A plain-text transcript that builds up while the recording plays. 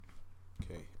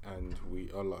We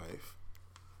are live.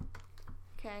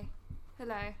 Okay.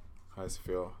 Hello. Hi,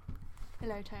 Sophia.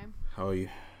 Hello, Tom. How are you?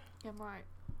 Yeah, I'm right.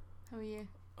 How are you?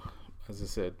 As I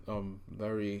said, I'm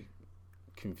very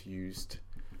confused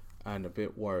and a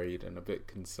bit worried and a bit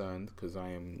concerned because I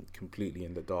am completely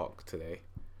in the dark today.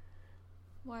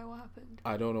 Why? What happened?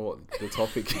 I don't know what the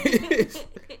topic is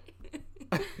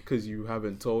because you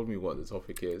haven't told me what the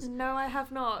topic is. No, I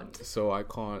have not. So I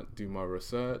can't do my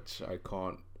research. I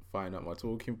can't find out my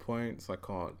talking points. I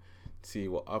can't see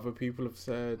what other people have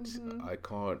said. Mm-hmm.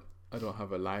 I don't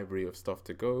have a library of stuff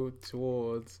to go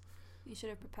towards. You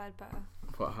should have prepared better.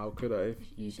 But how could I if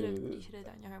you did? You should have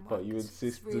done your homework. But you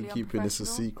insist really on keeping this a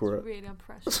secret. It's really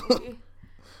unprofessional of you.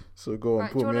 So go on,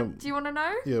 right, put me on. Do you want to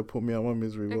know? Yeah, put me on my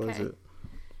misery. Okay. What is it?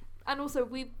 And also,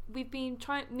 we've been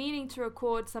meaning to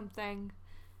record something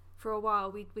for a while.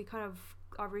 We kind of,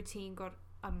 our routine got,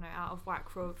 I don't know, out of whack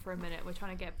for a minute. We're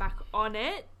trying to get back on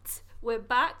it. We're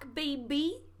back,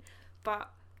 baby.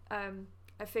 But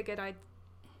I figured I'd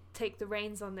take the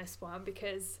reins on this one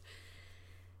because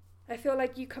I feel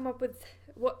like you come up with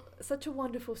such a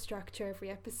wonderful structure every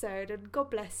episode, and God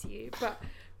bless you, but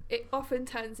it often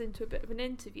turns into a bit of an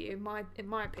interview, in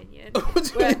my opinion,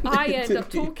 where I end up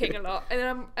talking a lot,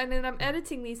 and then I'm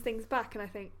editing these things back, and I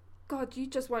think, God, you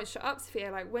just won't shut up, Sophia.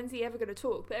 Like, when's he ever going to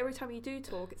talk? But every time you do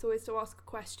talk, it's always to ask a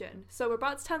question. So we're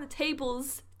about to turn the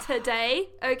tables today.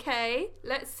 Okay,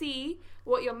 let's see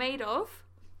what you're made of.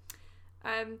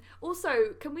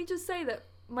 Also, can we just say that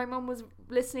my mum was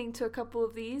listening to a couple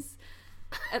of these,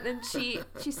 and then she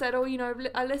said, oh,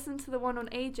 I listened to the one on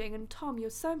aging, and Tom, you're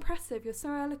so impressive, you're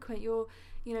so eloquent, you're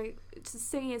just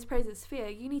singing his praises. Sophia,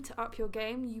 you need to up your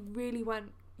game. You really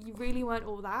weren't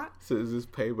all that. So is this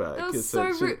payback? It was so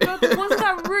rude. God, wasn't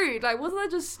that rude? Like, wasn't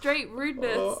that just straight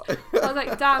rudeness? Oh. I was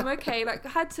like, damn, okay. Like, I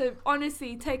had to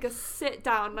honestly take a sit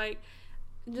down, like,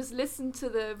 and just listen to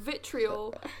the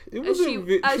vitriol. It wasn't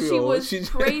vitriol. As she was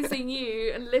praising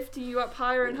you and lifting you up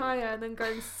higher and higher, and then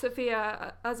going,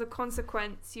 Sophia, as a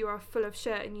consequence, you are full of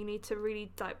shit, and you need to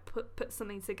really like put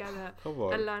something together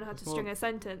and learn how to string a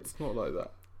sentence. It's not like that.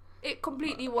 It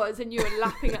completely was, and you were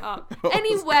lapping it up.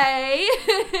 Anyway,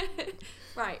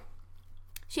 right.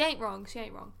 She ain't wrong.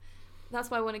 That's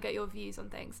why I want to get your views on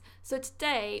things. So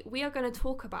today we are going to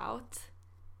talk about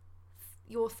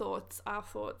our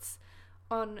thoughts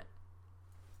on,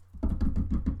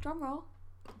 drum roll,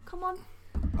 come on.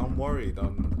 I'm worried.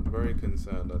 I'm very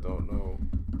concerned. I don't know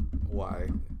why.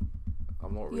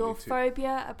 I'm not really. Your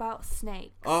phobia about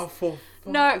snakes. Oh, for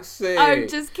fuck's sake. I'm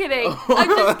just kidding. I'm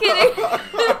just kidding.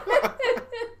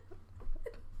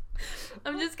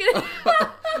 I'm just kidding.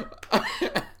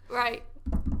 Right.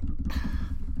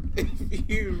 If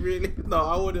you really... No,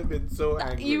 I would have been so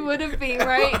angry. You would have been,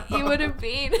 right? You would have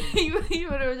been. You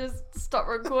would have just stopped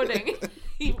recording.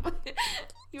 You would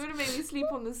have made me sleep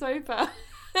on the sofa.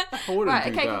 I wouldn't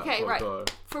do that. Okay, right.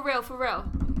 God. For real.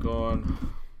 Go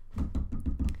on.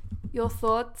 Your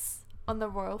thoughts on the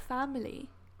royal family.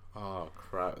 Oh,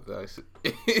 crap.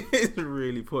 It's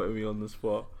really putting me on the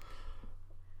spot.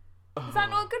 Is that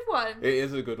not a good one? It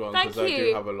is a good one because I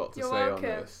do have a lot to say on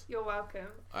this. You're welcome.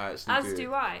 I actually As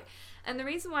do I. And the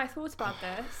reason why I thought about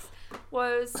this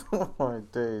was... Oh my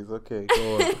days. Okay,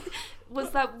 go on.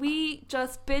 was that we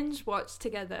just binge watched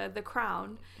together The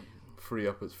Crown. 3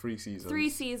 seasons. 3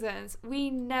 seasons. We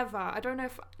never... I don't know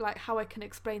how I can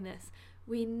explain this.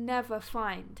 We never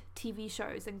find TV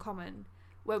shows in common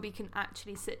where we can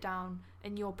actually sit down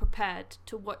and you're prepared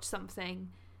to watch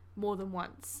something more than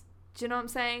once. Do you know what I'm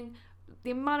saying?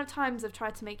 The amount of times I've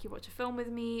tried to make you watch a film with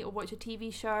me or watch a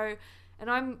TV show, and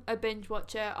I'm a binge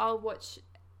watcher. I'll watch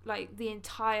like the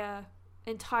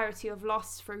entirety of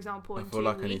Lost, for example, in 2 weeks. I feel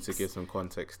like I need to give some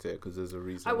context here because there's a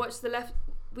reason. I watched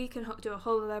we can do a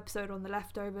whole other episode on The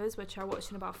Leftovers, which I watched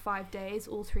in about 5 days,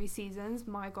 all 3 seasons.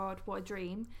 My God, what a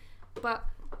dream. But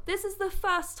this is the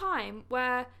first time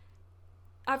where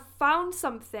I've found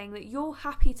something that you're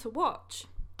happy to watch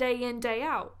day in, day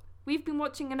out. We've been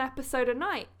watching an episode a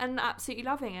night and absolutely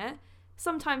loving it.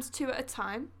 Sometimes 2 at a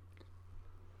time.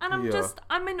 And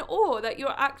I'm in awe that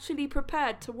you're actually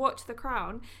prepared to watch The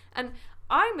Crown. And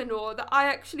I'm in awe that I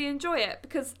actually enjoy it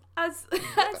because as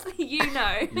you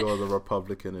know... You're the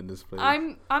Republican in this place.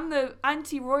 I'm the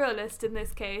anti-royalist in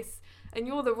this case. And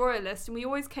you're the royalist. And we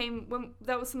always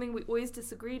that was something we always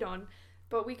disagreed on.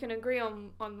 But we can agree on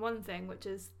one thing, which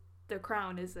is The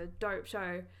Crown is a dope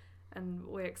show. And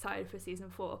we're excited for season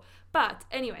 4. But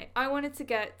anyway, I wanted to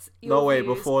get your views.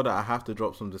 Before that, I have to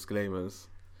drop some disclaimers.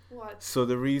 What? So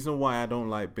the reason why I don't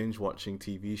like binge watching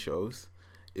TV shows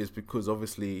is because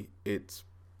obviously it's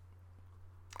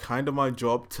kind of my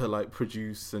job to like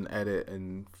produce and edit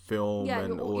and film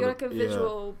and all. You're like a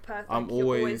visual person. You're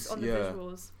always on the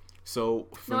visuals. So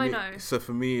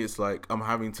for me, it's like I'm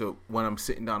having to, when I'm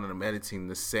sitting down and I'm editing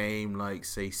the same, like,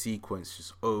 say, sequence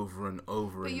just over and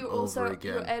over and over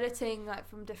again. You're editing like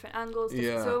from different angles.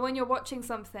 So when you're watching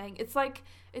something, it's like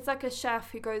a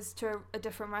chef who goes to a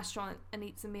different restaurant and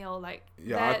eats a meal. Like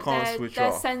I can't switch they're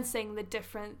off. sensing the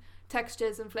different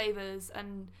textures and flavors,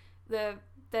 and they're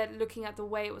looking at the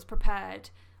way it was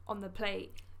prepared on the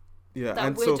plate. Yeah, that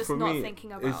and we're so just for not me,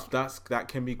 thinking about. that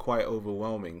can be quite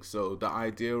overwhelming. So the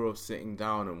idea of sitting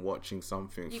down and watching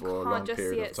something for a long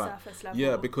period of time,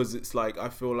 yeah, because it's like I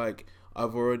feel like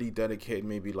I've already dedicated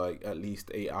maybe like at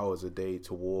least 8 hours a day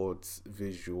towards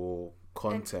visual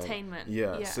content, entertainment.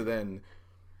 Yeah. So then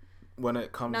when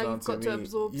it comes now down you've got to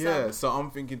absorb so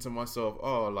I'm thinking to myself,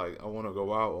 like I want to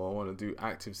go out or I want to do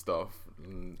active stuff,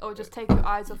 or just take your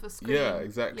eyes off a screen. Yeah,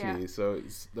 exactly. Yeah. So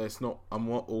I'm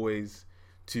not always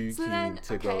too keen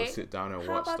to go sit down and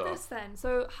watch stuff. How about this then?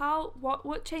 So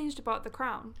what changed about The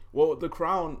Crown? Well, The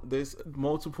Crown, there's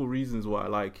multiple reasons why I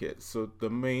like it. So the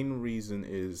main reason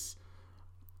is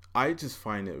I just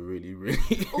find it really, really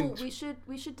we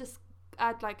should just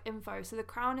add like info. So The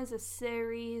Crown is a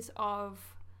series of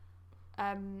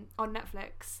on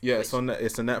Netflix. Yeah, it's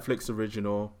a Netflix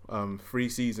original, 3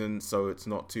 seasons, so it's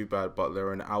not too bad, but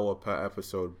they're an hour per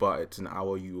episode, but it's an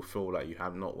hour you will feel like you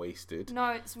have not wasted. No,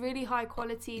 it's really high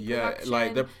quality Yeah, production,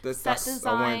 like set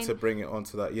design. I wanted to bring it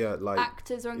onto that. Yeah, like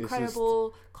actors are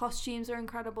incredible, costumes are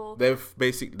incredible. They've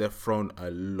thrown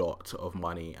a lot of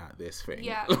money at this thing.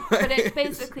 Yeah, but it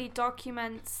basically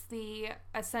documents the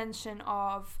ascension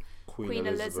of Queen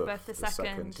Elizabeth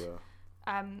II,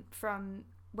 from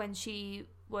when she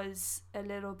was a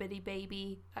little bitty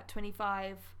baby at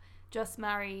 25, just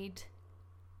married,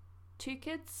 2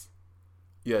 kids.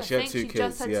 Yeah, she had 2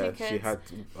 kids. She had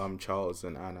Charles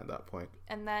and Anne at that point.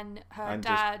 And then her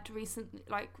dad recently,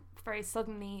 like very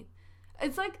suddenly,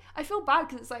 it's like I feel bad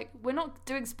because it's like we're not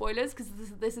doing spoilers because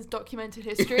this is documented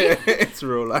history. It's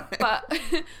real life.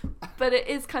 But it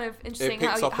is kind of interesting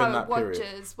how it watches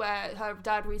period. Where her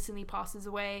dad recently passes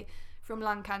away from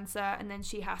lung cancer, and then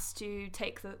she has to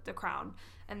take the crown,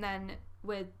 and then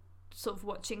we're sort of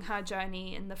watching her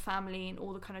journey in the family and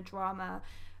all the kind of drama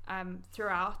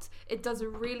throughout. It does a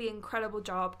really incredible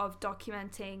job of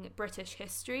documenting British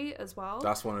history as well.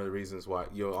 That's one of the reasons why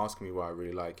you're asking me why I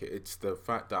really like it. It's the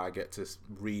fact that I get to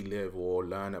relive or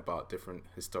learn about different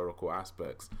historical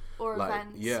aspects or like,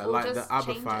 events. Yeah, or like just the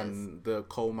Aberfan, the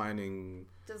coal mining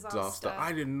disaster.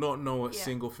 I did not know a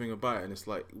single thing about it, and it's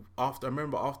like I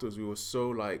remember afterwards we were so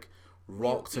like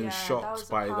rocked and shocked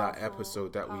by that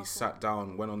episode that we sat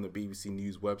down, went on the BBC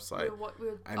News website,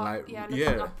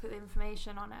 looking up the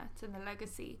information on it and the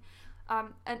legacy,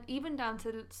 and even down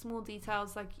to small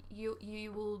details like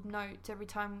you will note every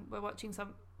time we're watching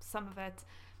some of it.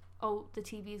 Oh, the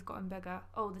TV's gotten bigger.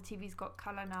 Oh, the TV's got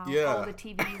colour now. Yeah. Oh, the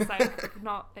TV's like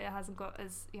it hasn't got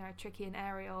as tricky and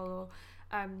aerial.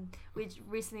 Or we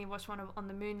recently watched one on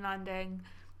the moon landing.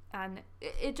 And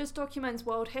it just documents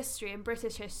world history and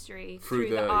British history through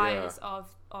the eyes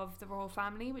of the royal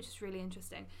family, which is really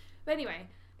interesting. But anyway,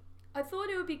 I thought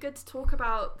it would be good to talk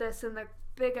about this in the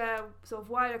bigger, sort of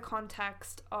wider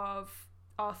context of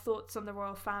our thoughts on the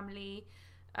royal family.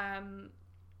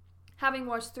 Having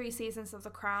watched 3 seasons of The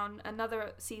Crown,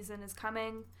 another season is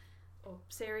coming. Or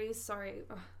series, sorry.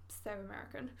 Oh, so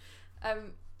American.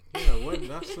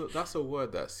 That's a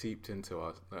word that seeped into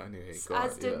us. Anyway,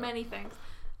 as did many things.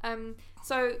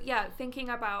 So thinking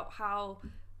about how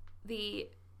the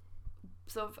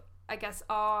sort of, I guess,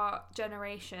 our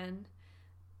generation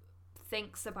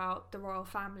thinks about the royal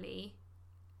family,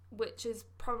 which is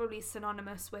probably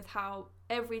synonymous with how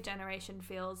every generation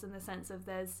feels, in the sense of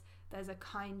there's a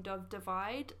kind of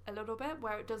divide a little bit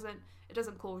where it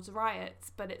doesn't cause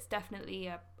riots, but it's definitely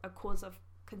a cause of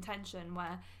contention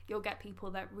where you'll get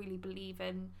people that really believe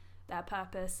in their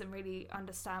purpose and really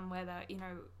understand where they're,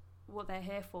 what they're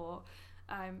here for,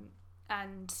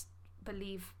 and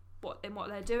believe what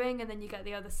they're doing, and then you get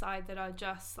the other side that are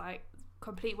just like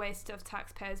complete waste of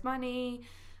taxpayers' money.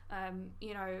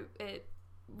 It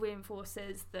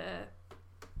reinforces the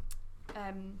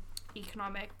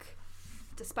economic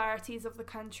disparities of the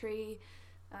country.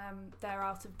 They're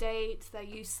out of date, they're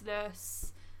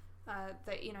useless,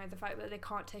 the fact that they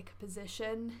can't take a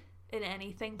position in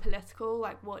anything political,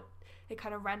 like what it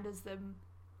kind of renders them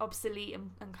obsolete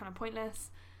and kind of pointless.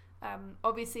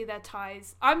 Obviously their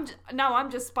ties, I'm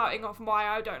just spouting off why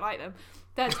I don't like them.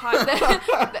 Their ties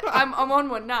I'm on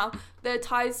one now. Their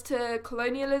ties to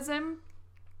colonialism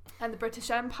and the British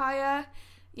Empire,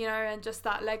 and just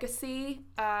that legacy,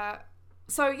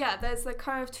 So yeah, there's the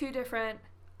kind of two different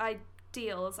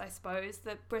ideals, I suppose,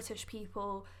 that British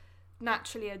people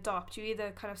naturally adopt. You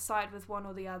either kind of side with one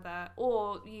or the other,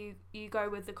 or you go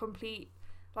with the complete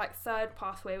like third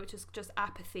pathway, which is just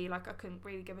apathy. Like, I couldn't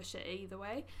really give a shit either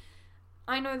way.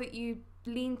 I know that you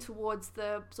lean towards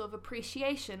the sort of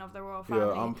appreciation of the royal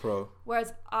family. Yeah, I'm pro.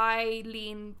 Whereas I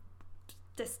lean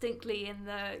distinctly in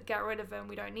the get rid of them,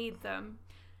 we don't need them.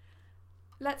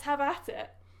 Let's have at it.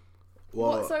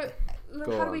 Well,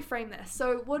 how do we frame this?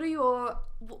 So what are your,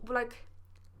 like,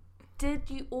 did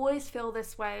you always feel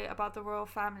this way about the royal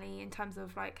family in terms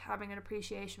of like having an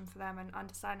appreciation for them and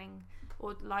understanding,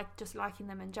 or like just liking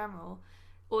them in general,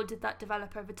 or did that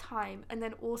develop over time? And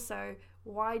then also,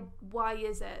 why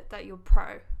is it that you're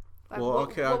pro? Like, well,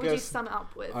 okay, what I would guess you sum it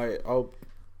up with?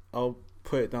 I'll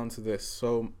put it down to this.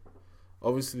 So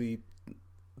obviously,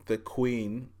 the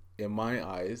Queen, in my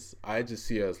eyes, I just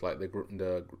see her as like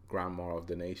the grandma of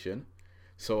the nation.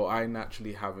 So I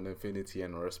naturally have an affinity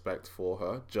and a respect for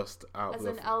her, just out as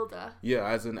an elder. Yeah,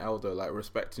 as an elder, like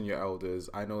respecting your elders.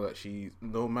 I know that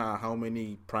no matter how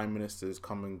many prime ministers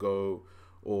come and go,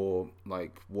 or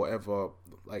like whatever,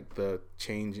 like the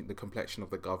change, the complexion of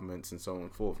the governments and so on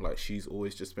and forth, like she's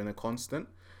always just been a constant,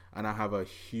 and I have a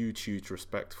huge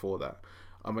respect for that.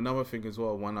 Another thing as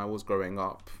well, when I was growing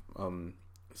up,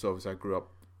 so obviously I grew up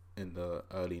in the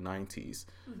early 90s.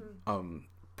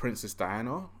 Princess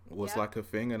Diana was like a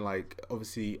thing, and like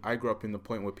obviously I grew up in the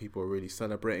point where people were really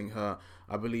celebrating her.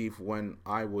 I believe when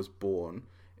I was born,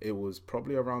 it was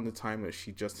probably around the time that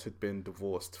she just had been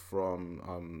divorced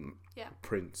from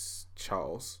Prince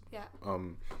Charles.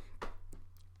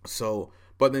 So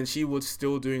but then she was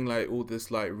still doing like all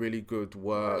this like really good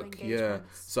work.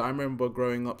 So I remember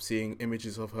growing up seeing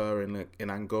images of her in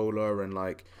Angola and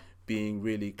like being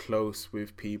really close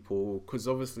with people, because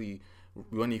obviously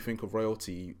when you think of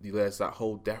royalty, there's that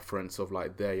whole deference of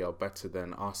like they are better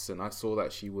than us, and I saw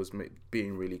that she was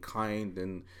being really kind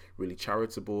and really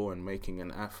charitable and making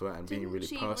an effort and being really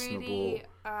personable. Really,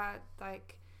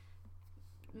 like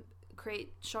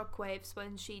create shockwaves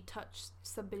when she touched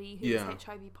somebody who was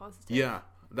HIV positive. Yeah,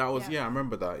 that was I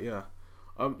remember that. Yeah.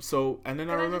 So and then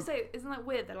I remember. Just say, isn't that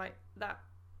weird? That like that,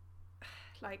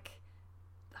 like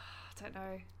I don't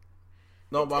know.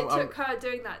 No, but it took her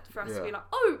doing that for us to be like,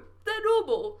 oh, they're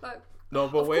normal. Like, no,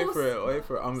 but wait for it.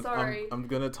 Sorry. I'm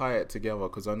gonna tie it together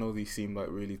because I know these seem like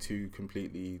really two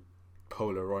completely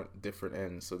polar on different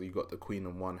ends. So you've got the Queen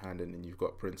on one hand, and then you've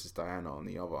got Princess Diana on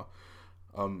the other.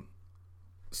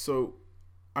 So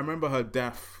I remember her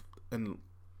death and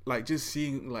like just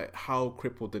seeing like how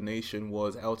crippled the nation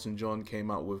was. Elton John came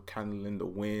out with Candle in the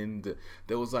Wind.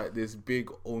 There was like this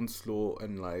big onslaught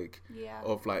and like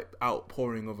of like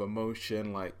outpouring of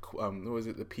emotion, like what was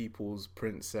it, the People's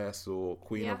Princess or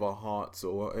Queen of Our Hearts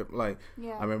or like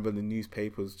I remember the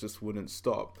newspapers just wouldn't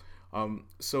stop.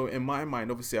 So in my mind,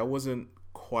 obviously I wasn't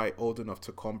quite old enough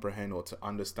to comprehend or to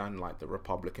understand like the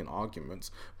Republican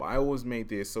arguments, but I always made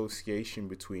the association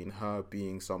between her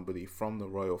being somebody from the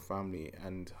royal family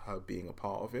and her being a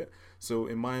part of it. So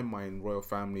in my mind, royal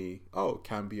family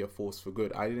can be a force for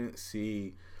good. I didn't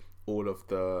see all of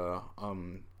the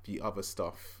other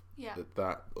stuff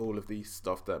that all of these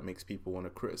stuff that makes people want to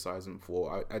criticize them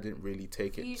for. I didn't really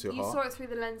take it to heart. You saw it through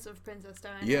the lens of Princess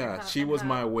Diana. Yeah, she was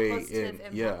my way in.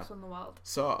 On the world.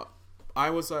 So I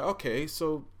was like, okay,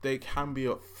 so they can be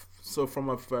so from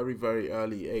a very, very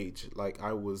early age, like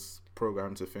I was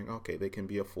programmed to think, okay, they can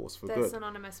be a force for good. They're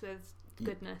synonymous with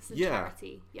goodness and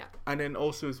charity. Yeah. And then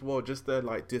also as well, just their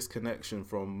like disconnection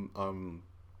from,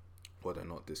 well, they're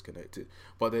not disconnected,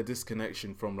 but their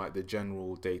disconnection from like the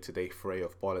general day-to-day fray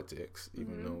of politics,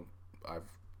 even though I've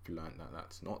learned that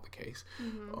that's not the case.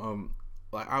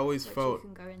 Like I always felt,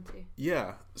 you can go into.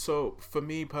 Yeah. So for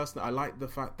me personally, I like the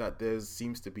fact that there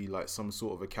seems to be like some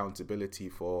sort of accountability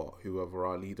for whoever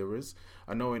our leader is.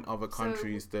 I know in other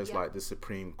countries there's like the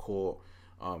Supreme Court,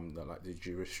 like the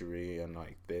judiciary, and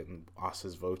like then us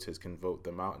as voters can vote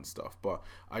them out and stuff. But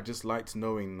I just liked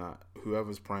knowing that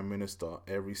whoever's prime minister,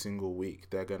 every single week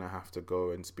they're gonna have to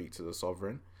go and speak to the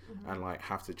sovereign. And like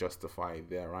have to justify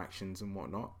their actions and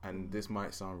whatnot. And this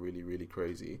might sound really, really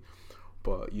crazy,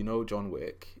 but you know John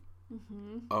Wick.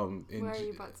 Where are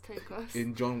you about to take us?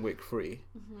 In John Wick 3.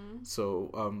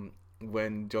 So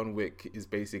when John Wick is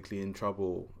basically in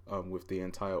trouble with the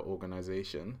entire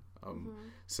organization,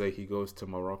 so he goes to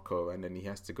Morocco and then he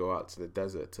has to go out to the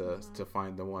desert to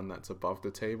find the one that's above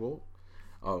the table.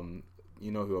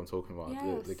 You know who I'm talking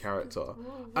about, the character.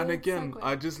 And again,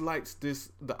 I just liked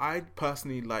this. I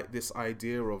personally like this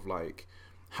idea of like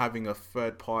having a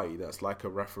third party that's like a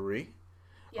referee.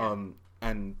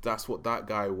 And that's what that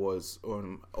guy was.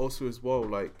 Also as well,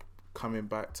 like coming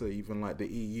back to even like the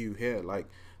EU here, like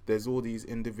there's all these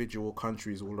individual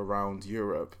countries all around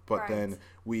Europe, but then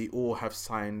we all have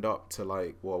signed up to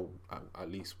like, well,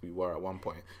 at least we were at one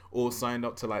point, all signed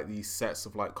up to like these sets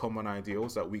of like common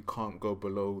ideals that we can't go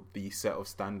below the set of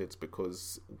standards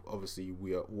because obviously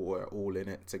we're all in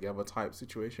it together type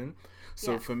situation.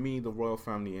 So for me, the royal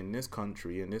family in this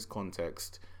country, in this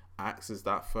context, acts as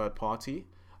that third party.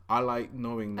 I like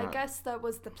knowing that. I guess that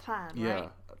was the plan, right?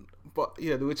 But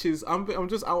which is I'm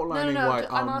just outlining why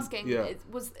I'm asking.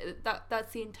 Was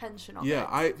that's the intention of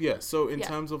it? So in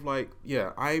terms of like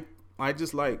I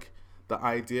just like the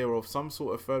idea of some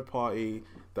sort of third party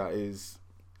that is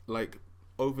like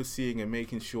overseeing and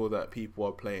making sure that people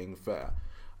are playing fair.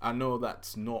 I know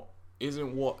that's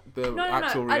isn't what the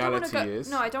actual reality is.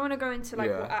 No, I don't want to go into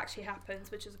like what actually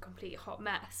happens, which is a complete hot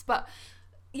mess. But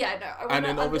and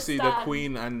then obviously the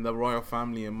Queen and the royal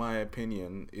family, in my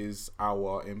opinion, is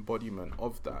our embodiment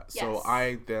of that. Yes. So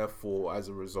I therefore, as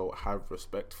a result, have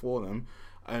respect for them.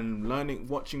 And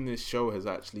watching this show has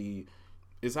actually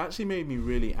made me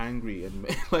really angry. And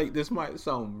like, this might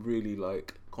sound really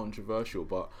like controversial,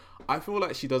 but I feel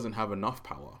like she doesn't have enough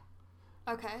power.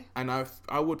 Okay. And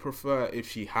I would prefer if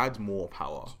she had more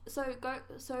power. So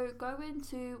go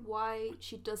into why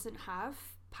she doesn't have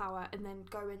power, and then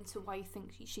go into why you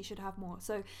think she should have more.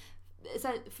 So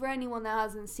for anyone that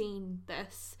hasn't seen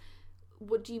this,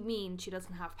 what do you mean she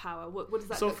doesn't have power? What does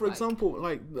that look like? So for example,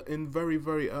 like in very,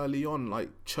 very early on,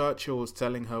 like Churchill was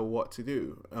telling her what to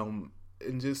do, and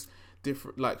just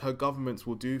different, like her governments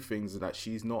will do things that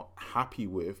she's not happy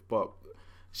with, but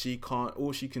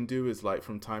all she can do is like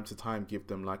from time to time give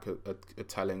them like a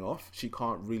telling off. She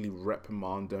can't really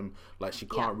reprimand them, like she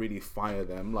can't really fire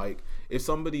them. Like if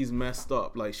somebody's messed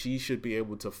up, like she should be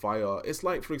able to fire. It's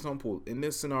like, for example, in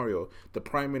this scenario, the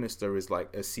prime minister is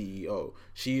like a CEO.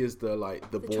 She is the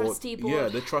board, trustee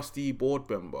board. the trustee board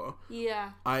member.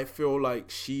 I feel like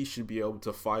she should be able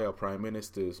to fire prime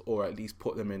ministers, or at least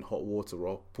put them in hot water,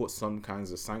 or put some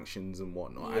kinds of sanctions and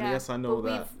whatnot. And yes, I know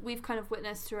that we've kind of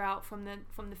witnessed throughout from the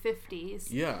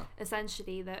 50s,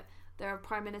 essentially, that there are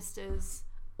prime ministers,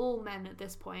 all men at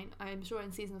this point. I'm sure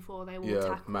in season 4 they will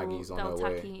tackle Maggie's on her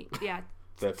way.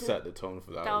 They've set the tone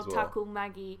for that. They'll tackle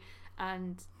Maggie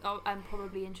and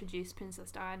probably introduce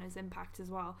Princess Diana's impact as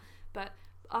well. But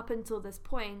up until this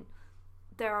point,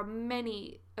 there are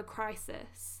many a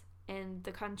crisis in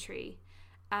the country,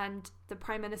 and the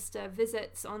prime minister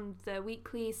visits on the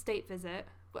weekly state visit.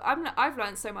 I've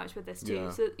learned so much with this too.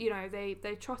 So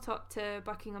they trot up to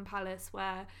Buckingham Palace,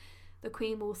 where the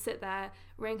Queen will sit there,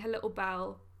 ring her little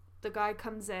bell. The guy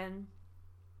comes in,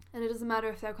 and it doesn't matter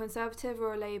if they're Conservative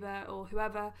or Labour or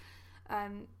whoever.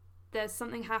 There's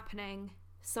something happening.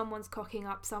 Someone's cocking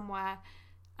up somewhere,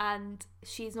 and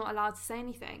she's not allowed to say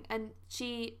anything. And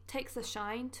she takes a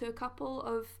shine to a couple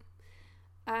of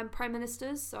prime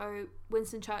ministers. So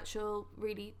Winston Churchill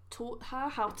really taught her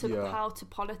how to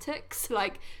politics,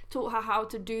 like taught her how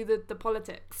to do the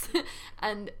politics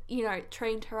and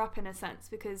trained her up in a sense,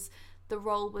 because the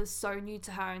role was so new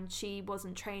to her and she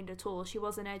wasn't trained at all. She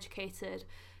wasn't educated.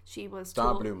 She was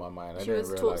that blew my mind. She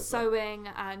was taught sewing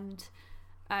and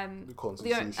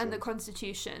the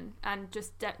Constitution and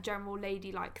just general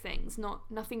ladylike things,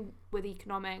 nothing with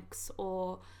economics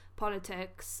or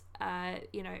politics,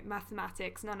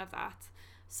 mathematics, none of that.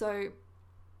 So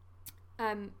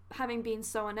having been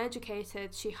so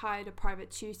uneducated, she hired a private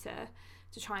tutor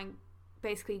to try and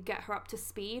basically get her up to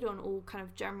speed on all kind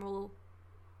of general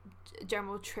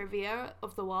trivia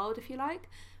of the world, if you like.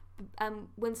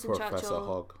 Winston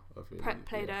Churchill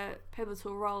played a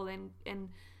pivotal role in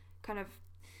kind of,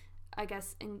 I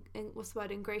guess, in what's the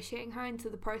word, ingratiating her into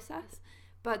the process.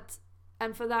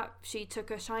 And for that, she took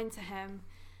a shine to him.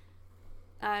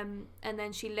 And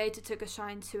then she later took a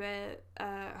shine to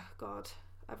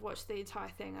I've watched the entire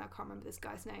thing. I can't remember this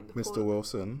guy's name. Mr.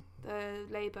 Wilson. The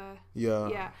Labour.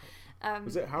 Yeah.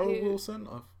 Was it Harold Wilson?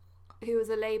 Who was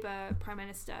a Labour Prime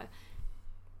Minister.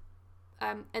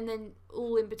 And then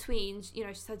all in between,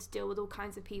 she's had to deal with all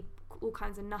kinds of people, all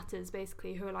kinds of nutters,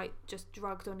 basically, who are like just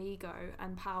drugged on ego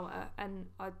and power and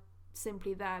are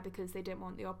simply there because they didn't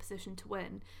want the opposition to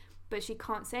win. But she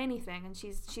can't say anything, and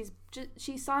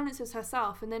she silences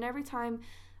herself. And then every time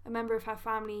a member of her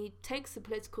family takes a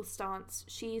political stance,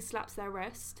 she slaps their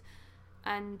wrist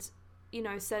and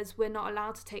says we're not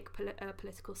allowed to take a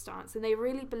political stance. And they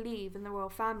really believe in the royal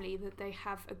family that they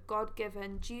have a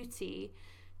God-given duty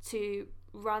to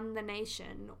run the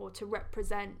nation or to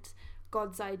represent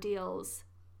God's ideals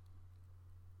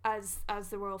as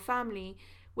the royal family,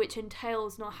 which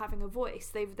entails not having a voice.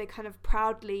 They kind of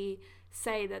proudly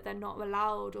say that they're not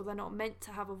allowed or they're not meant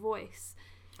to have a voice.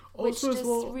 which just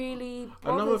really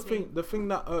another thing. The thing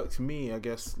that irked me, I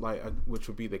guess, like which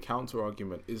would be the counter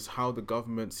argument, is how the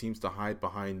government seems to hide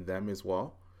behind them as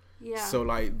well. Yeah. So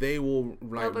like they will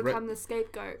like they'll become the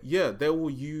scapegoat. Yeah, they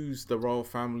will use the royal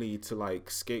family to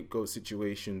like scapegoat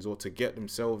situations or to get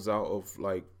themselves out of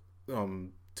like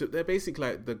they're basically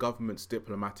like the government's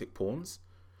diplomatic pawns.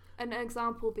 An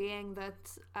example being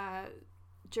that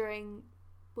during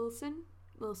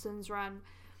Wilson's run,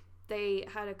 they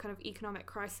had a kind of economic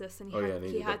crisis, and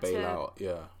he had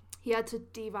to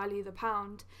devalue the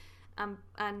pound,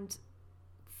 and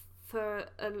for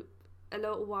a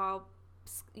little while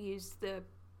use the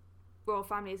royal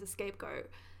family as a scapegoat,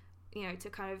 to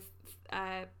kind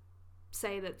of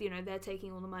say that they're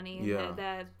taking all the money and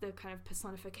they're the kind of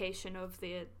personification of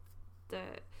the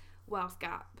wealth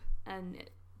gap and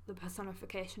the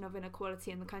personification of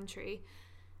inequality in the country.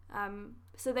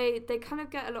 So they kind of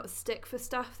get a lot of stick for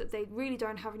stuff that they really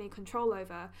don't have any control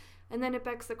over, and then it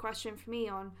begs the question for me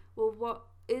on, well, what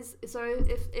is, so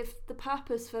if the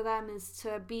purpose for them is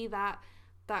to be that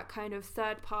kind of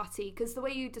third party, because the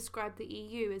way you describe the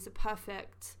EU is a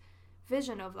perfect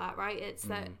vision of that, right? It's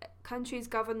that countries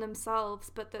govern themselves,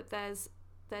 but that there's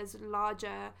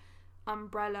larger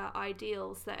umbrella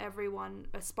ideals that everyone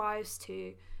aspires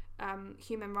to.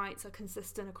 Human rights are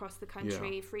consistent across the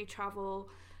country, free travel,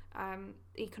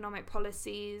 economic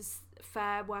policies,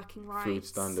 fair working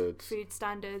rights, food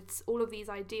standards. All of these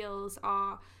ideals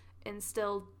are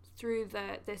instilled through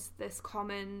this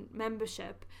common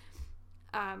membership,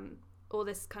 or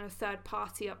this kind of third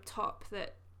party up top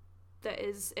that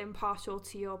is impartial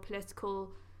to your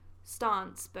political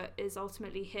stance, but is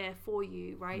ultimately here for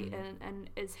you, right? And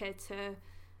is here to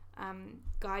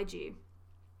guide you.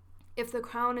 If the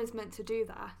crown is meant to do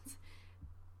that,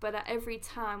 but at every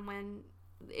time when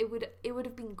it would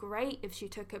have been great if she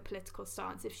took a political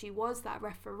stance, if she was that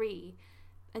referee,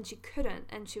 and she couldn't,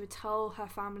 and she would tell her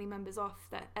family members off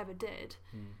that ever did.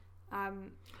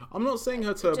 I'm not saying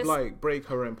her to like break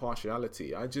her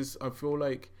impartiality. I feel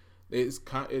like it's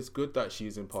good that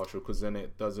she's impartial, because then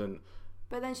it doesn't.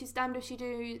 But then she's damned if she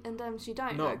do and damned if she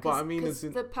don't. No, but I mean,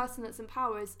 the person that's in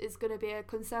power is going to be a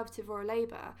Conservative or a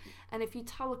Labour, and if you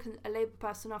tell a Labour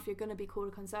person off, you're going to be called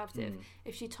a Conservative.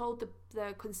 If she told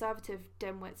the Conservative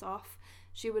dimwits off,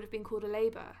 she would have been called a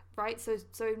Labour, right? So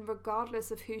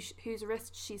regardless of whose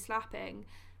wrist she's slapping,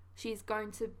 she's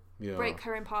going to break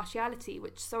her impartiality.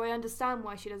 So I understand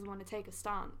why she doesn't want to take a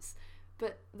stance,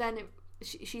 but then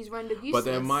she's rendered useless.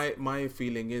 But then my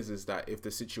feeling is that if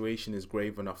the situation is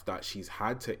grave enough that she's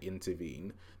had to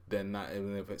intervene, then that in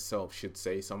and of itself should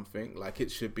say something. Like,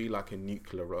 it should be like a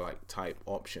nuclear like type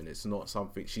option. It's not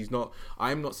something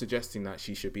I'm not suggesting that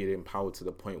she should be empowered to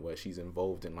the point where she's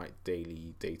involved in like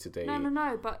day-to-day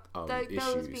no, but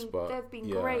there have been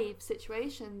grave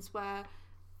situations where,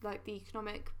 like, the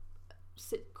economic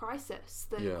crisis,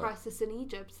 crisis in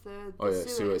Egypt, the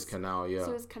Suez Canal,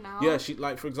 she,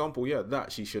 like, for example,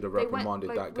 that she should have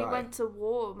reprimanded that guy. We went to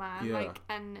war, man,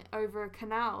 and over a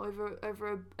canal,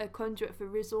 over a conduit for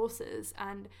resources,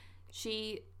 and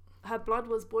her blood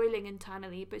was boiling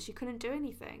internally, but she couldn't do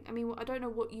anything. I mean, I don't know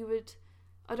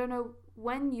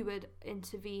when you would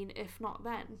intervene if not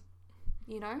then,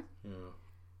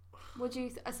 Would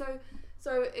you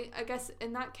so I guess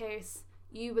in that case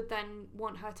you would then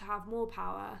want her to have more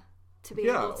power to be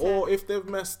able to... or if they've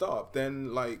messed up,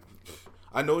 then, like,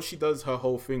 I know she does her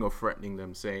whole thing of threatening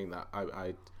them, saying that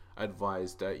I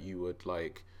advise that you would,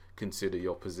 like, consider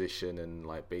your position, and,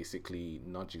 like, basically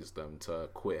nudges them to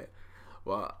quit.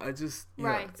 Well, I just...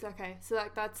 Right, okay. So,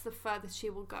 like, that's the furthest she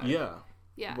will go. Yeah.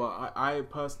 But I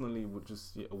personally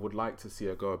would like to see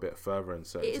her go a bit further in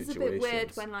certain situations. It is a bit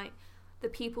weird when, like, the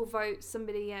people vote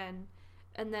somebody in,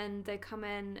 and then they come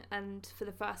in and for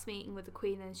the first meeting with the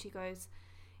Queen, and she goes,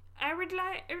 I would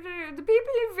like the people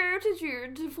who voted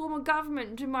you to form a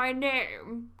government in my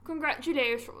name.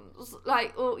 Congratulations,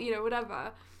 like, or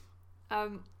whatever. I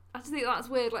just think that's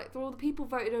weird. Like, all the people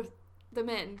voted them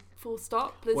in. Full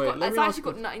stop. It's actually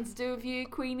got nothing to do with you,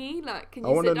 Queenie. Like, can you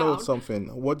sit down? I want to know something.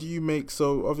 What do you make?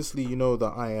 So obviously, you know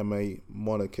that I am a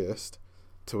monarchist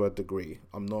to a degree.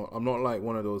 I'm not like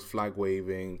one of those flag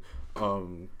waving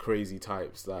crazy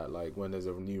types that, like, when there's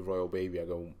a new royal baby I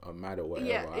go, I'm mad or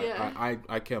whatever.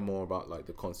 I care more about, like,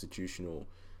 the constitutional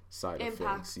side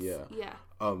impacts, of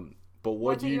things. But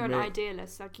what do you you're make... an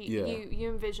idealist, like you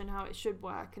envision how it should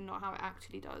work and not how it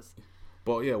actually does.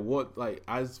 But what, like,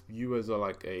 as you as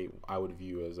I would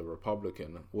view as a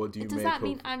Republican, what do you does make that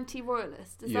mean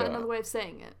anti-royalist? Is that another way of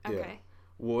saying it? Okay.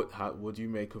 What do you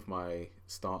make of my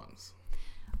stance?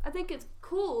 I think it's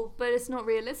cool, but it's not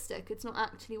realistic. It's not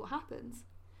actually what happens.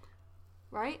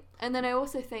 right? And then I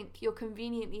also think you're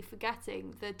conveniently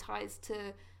forgetting the ties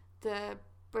to the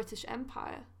British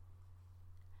Empire.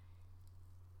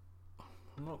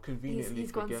 I'm not conveniently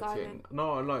he's forgetting. Gone silent.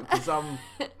 No, like,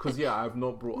 because I've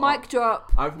not brought mic up.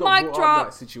 drop. I've not mic brought drop. up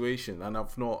that situation, and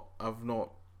I've not.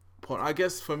 I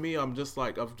guess for me, I'm just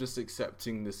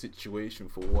accepting the situation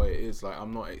for what it is. Like,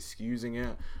 I'm not excusing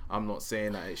it. I'm not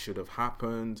saying that it should have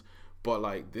happened, but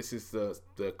like, this is the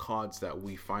cards that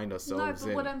we find ourselves in.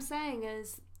 No, but what I'm saying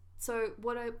is, so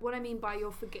what I mean by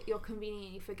you're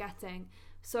conveniently forgetting.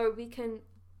 So we can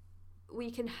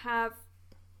have.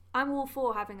 I'm all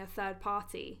for having a third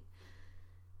party,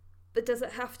 but does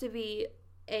it have to be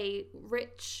a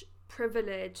rich,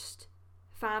 privileged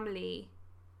family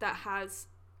that has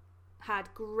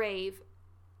had grave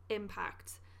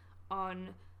impact on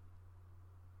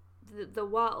the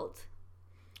world?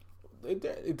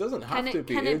 It doesn't have to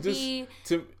be. Can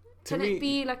it me,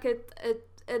 be like an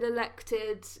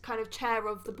elected kind of chair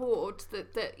of the board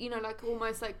that you know, like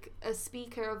almost like a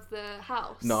speaker of the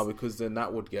house? No, because then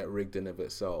that would get rigged in of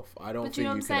itself. I don't think you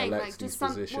can saying? elect Like, these just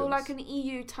positions. Well, like an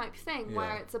EU type thing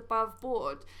where it's above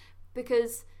board,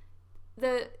 because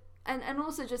and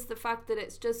also just the fact that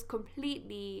it's just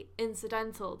completely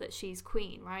incidental that she's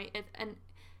queen, right? And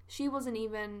she wasn't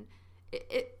even.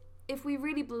 If we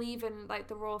really believe in like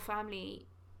the royal family,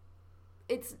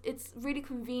 it's really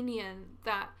convenient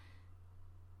that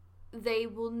they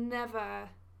will never.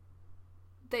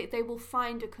 They will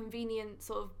find a convenient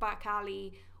sort of back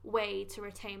alley way to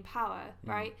retain power,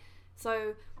 right?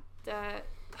 So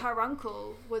her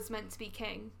uncle was meant to be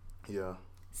king. Yeah.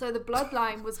 So the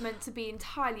bloodline was meant to be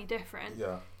entirely different.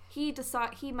 Yeah. He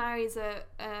marries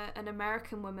an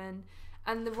American woman,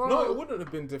 and the royal. No, it wouldn't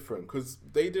have been different because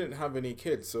they didn't have any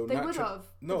kids. So they would have.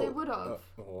 No, they would have.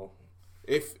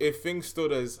 If things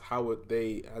stood as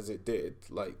it did,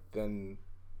 like, then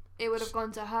it would have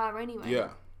gone to her anyway. Yeah.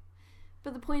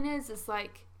 But the point is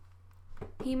like,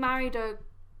 he married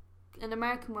an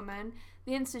American woman.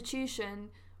 The institution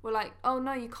were like, oh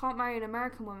no, you can't marry an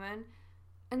American woman.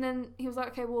 And then he was like,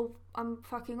 okay, well, I'm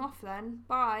fucking off then.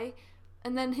 Bye.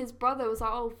 And then his brother was like,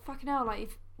 oh, fucking hell,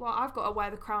 like, I've got to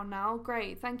wear the crown now.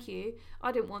 Great, thank you.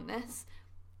 I didn't want this.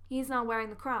 He's now wearing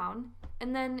the crown.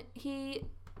 And then he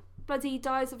bloody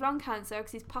dies of lung cancer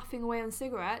because he's puffing away on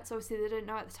cigarettes. Obviously, they didn't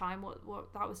know at the time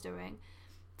what that was doing.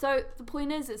 So the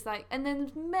point is like, and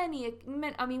then many,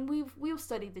 I mean, we all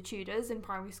studied the Tudors in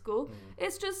primary school.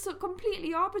 It's just so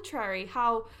completely arbitrary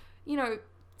how, you know,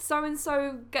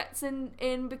 so-and-so gets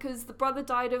in because the brother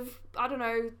died of, I don't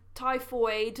know,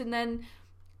 typhoid, and then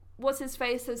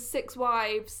what's-his-face has 6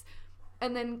 wives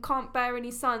and then can't bear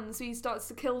any sons, so he starts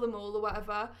to kill them all or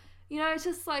whatever. You know, it's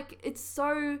just like, it's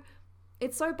so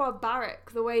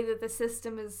barbaric the way that the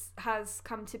system has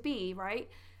come to be, right?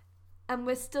 And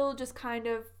we're still just kind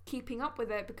of keeping up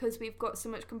with it because we've got so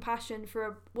much compassion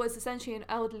for what's essentially an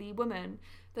elderly woman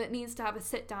that needs to have a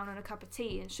sit down and a cup of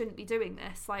tea and shouldn't be doing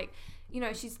this. Like, you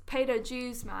know, she's paid her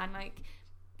dues, man. Like,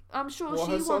 I'm sure she wants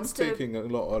to. Her son's taking a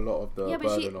lot of the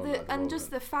burden on that. And just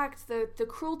the fact, the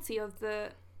cruelty of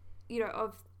the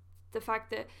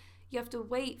fact that you have to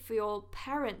wait for your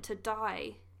parent to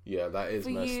die. Yeah, that is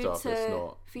messed up. It's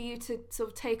not for you to sort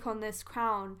of take on this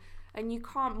crown. And you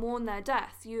can't mourn their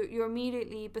death. You're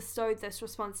immediately bestowed this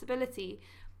responsibility.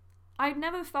 I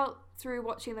never felt through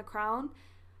watching The Crown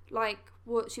like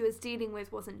what she was dealing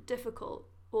with wasn't difficult,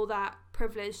 or that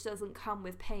privilege doesn't come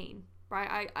with pain.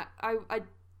 Right?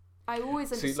 I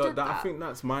always understood that. I think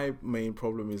that's my main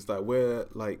problem, is that we're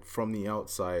like from the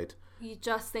outside. You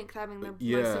just think they're having the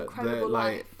most incredible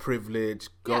life. Like privilege,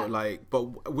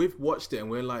 but we've watched it and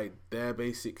we're like, they're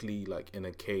basically like in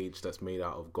a cage that's made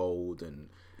out of gold and.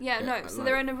 So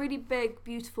they're in a really big,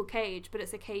 beautiful cage, but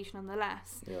it's a cage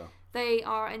nonetheless. Yeah. They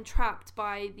are entrapped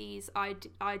by these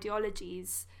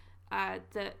ideologies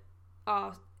that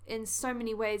are in so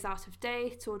many ways out of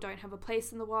date or don't have a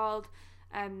place in the world.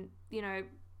 You know,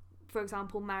 for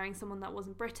example, marrying someone that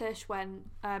wasn't British when,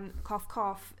 cough,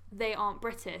 cough, they aren't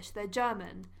British, they're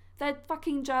German. They're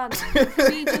fucking German.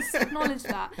 Can we just acknowledge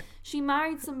that? She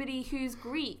married somebody who's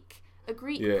Greek. A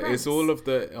Greek prince. It's all of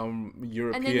the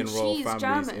European royal families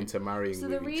German. intermarrying with each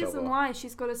other. So the reason why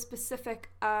she's got a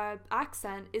specific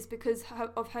accent is because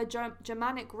of her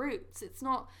Germanic roots. It's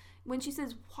not, when she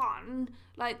says one,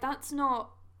 like, that's not,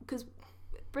 because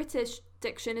British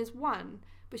diction is one,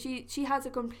 but she has a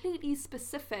completely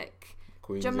specific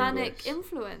Queen's Germanic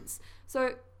influence.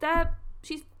 So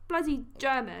she's bloody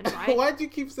German, right? Why do you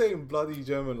keep saying bloody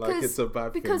German like it's a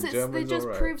bad thing? Because it just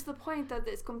proves the point that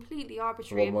it's completely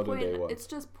arbitrary and pointless. It's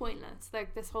just pointless,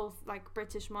 like this whole like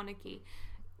British monarchy.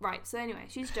 right. So anyway,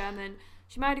 she's German.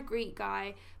 She married a Greek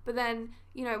guy, but then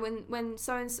when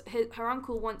her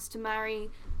uncle wants to marry.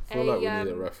 I feel like we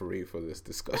need a referee for this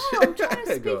discussion. No, I'm trying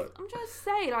to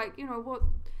say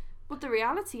what the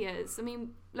reality is. I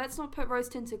mean, let's not put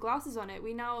rose-tinted glasses on it.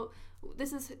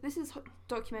 This is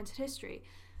documented history.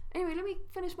 Anyway, let me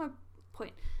finish my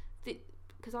point,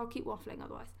 because I'll keep waffling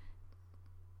otherwise.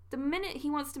 The minute he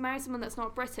wants to marry someone that's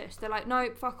not British, they're like, no,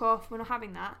 fuck off, we're not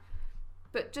having that.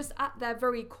 But just at their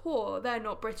very core, they're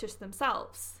not British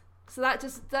themselves. So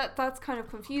that's kind of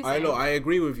confusing. I know, I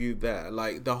agree with you there.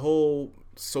 Like, the whole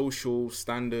social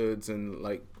standards and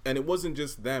it wasn't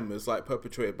just them, it's like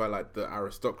perpetuated by like the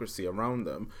aristocracy around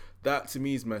them. That to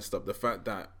me is messed up. The fact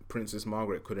that Princess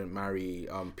Margaret couldn't marry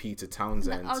Peter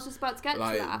Townsend. I was just about to get to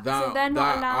that. So they're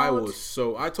not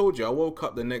allowed. I told you, I woke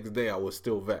up the next day, I was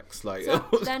still vexed. Like, so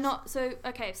they're not. So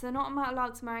okay, so they're not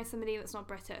allowed to marry somebody that's not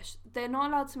British. They're not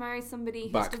allowed to marry somebody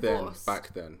who's divorced.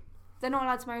 Back then. They're not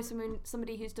allowed to marry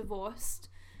somebody who's divorced.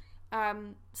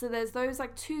 So there's those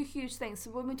like two huge things. So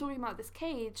when we're talking about this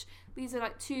cage, these are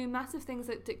like two massive things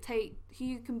that dictate who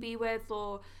you can be with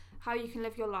or how you can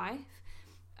live your life.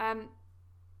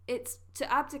 It's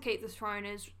to abdicate the throne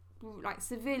is like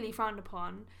severely frowned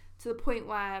upon, to the point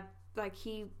where like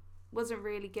he wasn't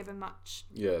really given much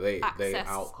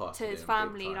access to his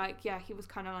family. Like he was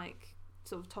kind of like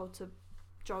sort of told to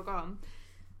jog on.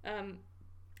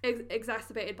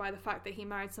 Exacerbated by the fact that he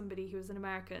married somebody who was an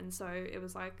American, so it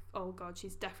was like, oh god,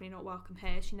 she's definitely not welcome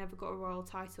here. She never got a royal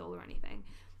title or anything.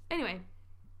 Anyway,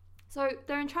 so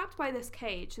they're entrapped by this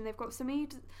cage, and they've got so many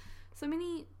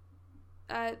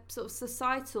sort of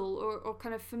societal or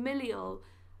kind of familial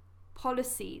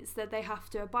policies that they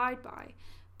have to abide by.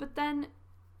 But then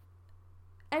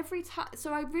every time,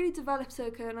 so I really developed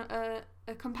a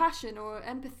compassion or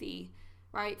empathy,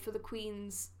 right, for the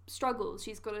Queen's struggles.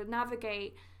 She's got to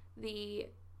navigate the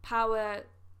power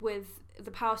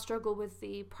struggle with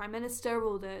the Prime Minister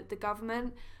or the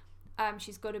government.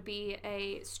 She's got to be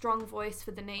a strong voice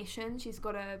for the nation. She's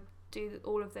got to do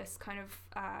all of this kind of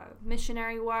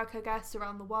missionary work, I guess,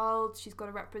 around the world. She's got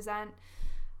to represent.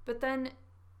 But then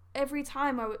every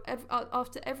time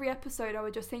after every episode, I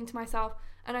would just think to myself,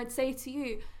 and I'd say to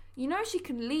you, she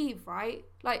can leave, right?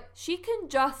 Like, she can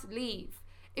just leave.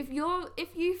 If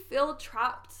you feel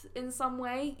trapped in some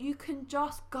way, you can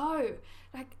just go.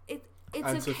 Like, it's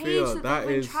a Sophia, cage that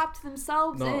they've trapped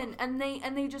themselves in, and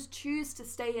they just choose to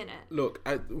stay in it. Look,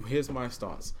 here's my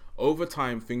stance. Over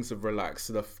time, things have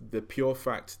relaxed. The pure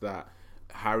fact that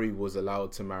Harry was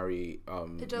allowed to marry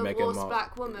Meghan Markle,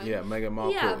 black woman. Yeah, Meghan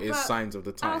Markle is signs of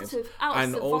the times. Out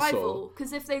of survival,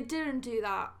 because if they didn't do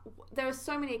that, there are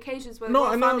so many occasions where the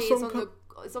family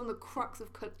is on the crux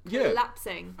of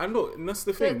collapsing. And look, and that's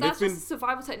the thing. That's just a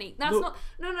survival technique. That's not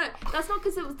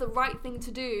because it was the right thing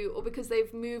to do or because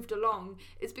they've moved along.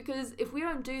 It's because if we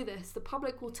don't do this, the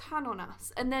public will turn on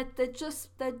us, and they're just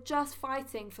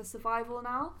fighting for survival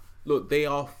now. Look, they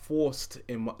are forced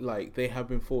they have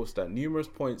been forced at numerous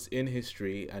points in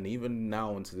history and even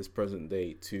now into this present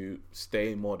day to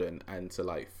stay modern and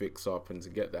to fix up and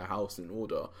to get their house in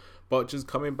order. But just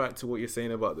coming back to what you're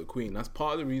saying about the Queen, that's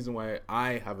part of the reason why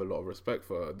I have a lot of respect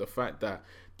for her. The fact that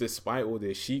despite all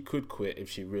this, she could quit if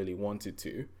she really wanted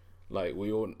to. Like,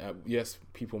 we all, yes,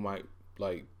 people might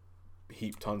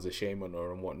heap tons of shame on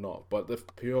her and whatnot, but the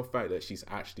pure fact that she's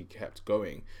actually kept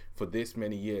going for this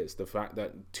many years, the fact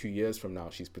that 2 years from now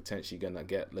she's potentially gonna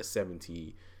get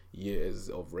 70 years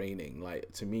of reigning,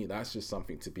 to me that's just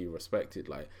something to be respected.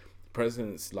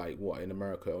 Presidents in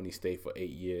America only stay for 8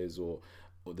 years, or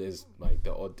there's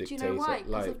the odd dictator. Do you know why?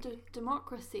 Because of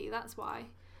democracy, that's why.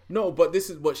 No, but this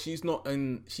is what she's not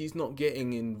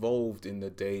getting involved in the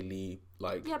daily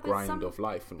grind of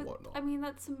life and whatnot. I mean,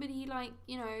 that's somebody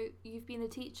you've been a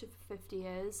teacher for 50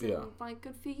 years. And,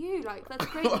 good for you. That's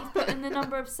great. You've put in the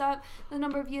number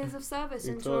of years of service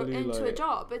into a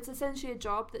job. It's essentially a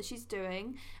job that she's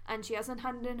doing, and she hasn't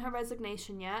handed in her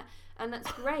resignation yet, and that's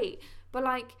great.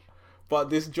 But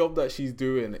this job that she's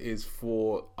doing is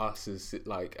for us as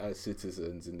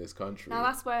citizens in this country. Now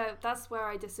that's where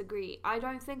I disagree. I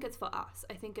don't think it's for us.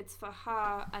 I think it's for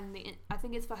her, and I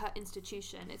think it's for her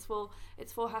institution. It's for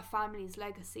her family's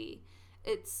legacy.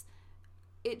 It's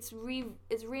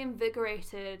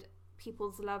reinvigorated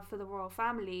people's love for the royal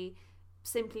family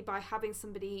simply by having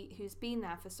somebody who's been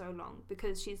there for so long,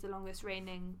 because she's the longest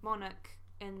reigning monarch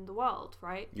in the world,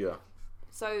 right? Yeah.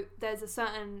 So there's a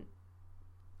certain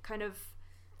kind of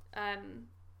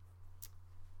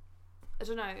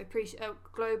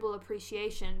global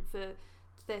appreciation for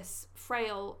this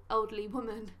frail elderly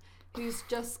woman who's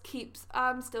just keeps,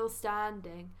 I'm still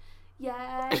standing.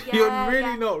 You're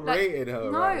really not rating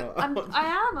her. No, right now. I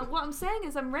am. And what I'm saying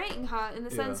is I'm rating her in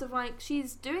the sense of like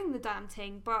she's doing the damn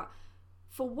thing, but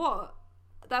for what?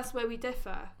 That's where we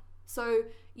differ. So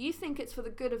you think it's for the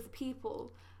good of the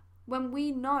people when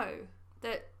we know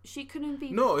that she couldn't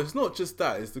be... No, it's not just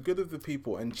that. It's the good of the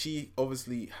people. And she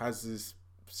obviously has this...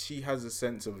 She has a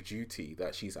sense of duty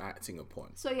that she's acting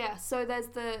upon. So yeah, so there's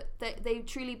they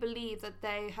truly believe that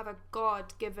they have a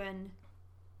God-given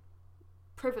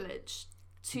privilege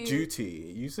to...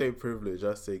 Duty. You say privilege,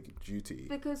 I say duty.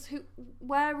 Because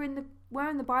where in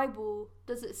the Bible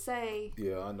does it say...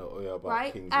 Yeah, I know. Yeah, about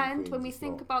right? kings and queens, when we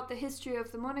think about the history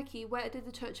of the monarchy, where did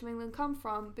the Church of England come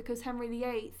from? Because Henry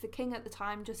VIII, the king at the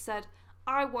time, just said,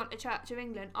 I want a Church of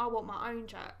England. I want my own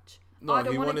church. No,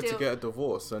 he wanted to get a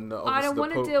divorce, and I don't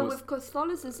want to deal with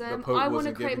Catholicism. I want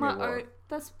to create my own.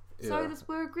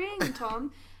 We're agreeing,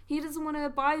 Tom. He doesn't want to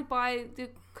abide by the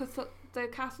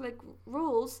Catholic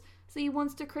rules, so he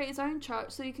wants to create his own church,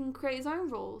 so he can create his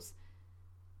own rules.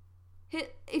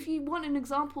 If you want an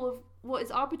example of what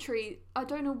is arbitrary, I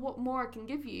don't know what more I can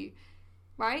give you,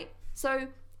 right? So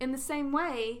in the same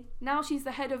way, now she's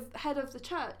the head of the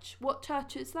church. What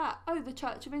church is that? Oh, the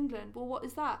Church of England. Well, what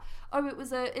is that? Oh, it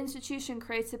was an institution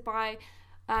created by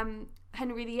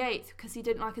Henry VIII because he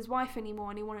didn't like his wife anymore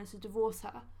and he wanted to divorce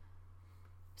her.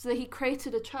 So he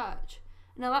created a church.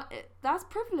 Now that's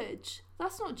privilege.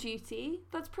 That's not duty.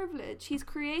 That's privilege. He's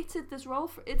created this role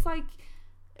for... It's like,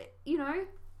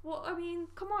 what? I mean,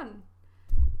 come on.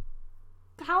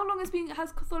 How long has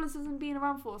Catholicism been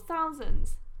around for?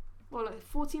 Thousands. Well, like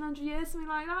 1400 years, something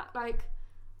like that? Like,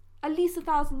 at least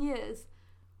 1,000 years.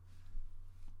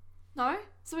 No?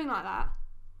 Something like that.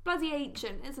 Bloody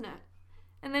ancient, isn't it?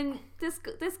 And then this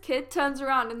kid turns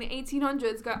around in the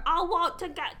 1800s go, I want to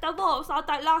get divorced, I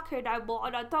don't like her no more,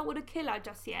 and I don't want to kill her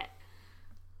just yet.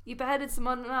 You beheaded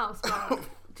someone else, but, do you know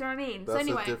what I mean? That's so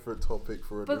anyway, a different topic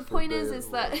for a but different the point day is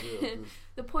well. that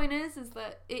the point is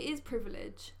that it is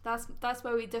privilege. That's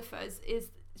where we differ.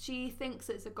 Is she thinks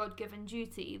it's a God-given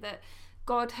duty that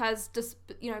God has just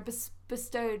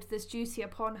bestowed this duty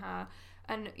upon her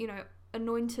and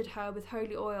anointed her with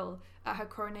holy oil at her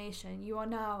coronation. You are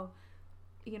now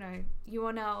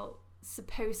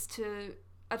supposed to,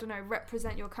 I don't know,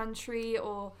 represent your country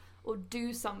or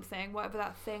do something, whatever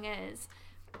that thing is.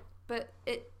 But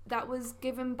that was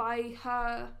given by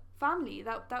her family.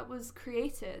 That was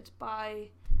created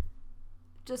by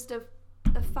just a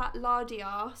fat lardy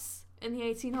ass in the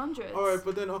 1800s. All right,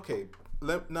 but then okay.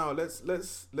 Let's.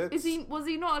 Was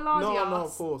he not a lardy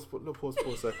ass? No, pause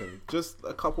for a second. Just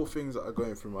a couple things that are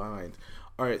going through my mind.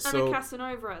 All right, so a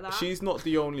Casanova at that. She's not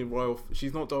the only royal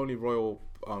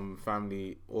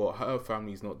family, or her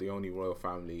family's not the only royal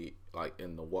family like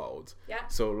in the world. Yeah.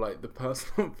 So like the person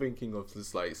I'm thinking of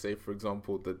is like, say for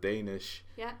example, the Danish.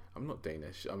 Yeah. I'm not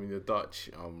Danish. I mean the Dutch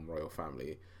royal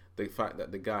family. The fact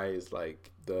that the guy is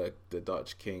like the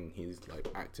Dutch king, he's like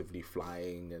actively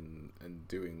flying and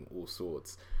doing all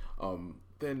sorts.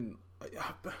 Then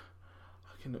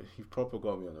you've proper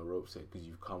got me on the ropes here because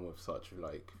you've come with such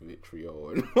like vitriol.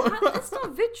 And it's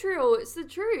not vitriol. It's the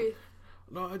truth.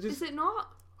 No, is it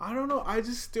not? I don't know. I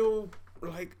just still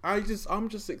like. I'm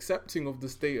just accepting of the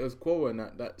status quo and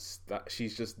that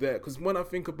she's just there. Because when I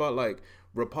think about like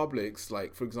republics,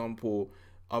 like for example,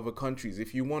 other countries,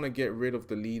 if you want to get rid of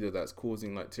the leader that's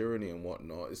causing like tyranny and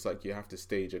whatnot, it's like you have to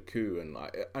stage a coup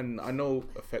and I know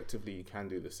effectively you can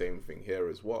do the same thing here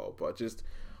as well. But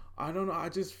I don't know. I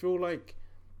just feel like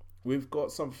we've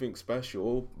got something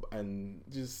special and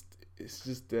it's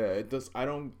just there. I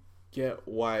don't get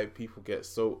why people get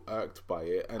so irked by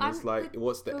it, and it's like,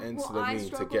 what's the end to the mean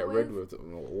to get rid of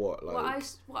them or what? Like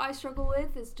what I struggle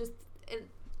with is just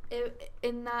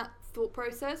in that thought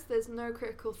process, there's no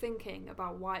critical thinking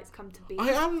about why it's come to be.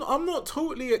 I'm not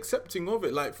totally accepting of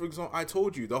it. Like for example, I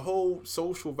told you the whole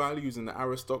social values and the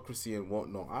aristocracy and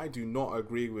whatnot. I do not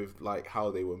agree with like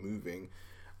how they were moving.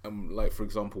 Like for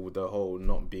example, with the whole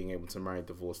not being able to marry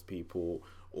divorced people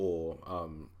or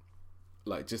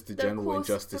like just the general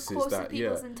injustices that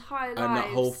and that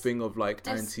whole thing of like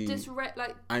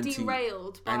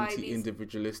derailed by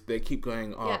anti-individualist. They keep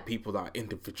going, people that are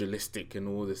individualistic and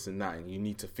all this and that, and you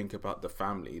need to think about the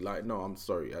family. Like, no, I'm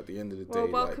sorry. At the end of the day,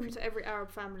 welcome to every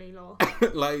Arab family, lol.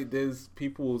 Like, there's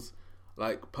people's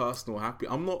like personal happy.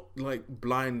 I'm not like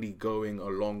blindly going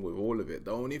along with all of it.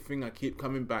 The only thing I keep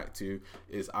coming back to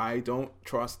is I don't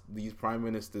trust these prime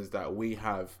ministers that we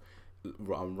have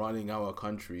running our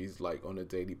countries like on a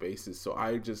daily basis. So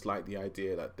I just like the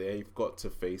idea that they've got to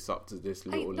face up to this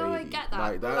little lady. I get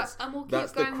that. And we'll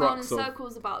keep going round in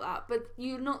circles about that. But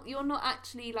you're not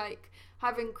actually like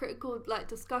having critical like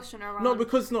discussion around. No,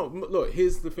 because look,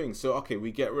 here's the thing. So okay,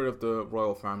 we get rid of the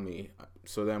royal family.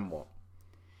 So then what?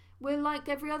 We're like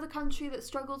every other country that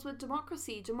struggles with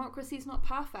democracy. Democracy is not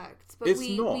perfect, but it's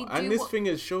not. And this thing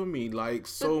has shown me like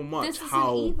so much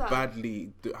how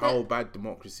bad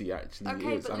democracy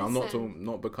actually is. And I'm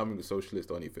not becoming a socialist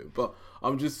or anything, but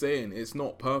I'm just saying it's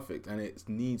not perfect and it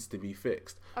needs to be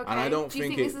fixed. Okay. And I don't Do you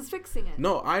think this is fixing it?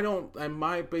 No, I don't. And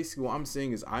basically what I'm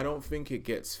saying is I don't think it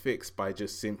gets fixed by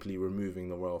just simply removing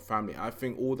the royal family. I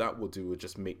think all that will do is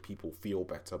just make people feel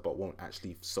better, but won't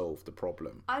actually solve the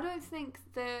problem. I don't think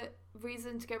the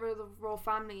reason to get rid of the royal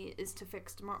family is to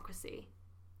fix democracy.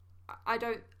 I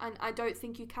don't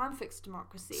think you can fix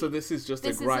democracy. So this is just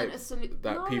a gripe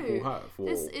that people have.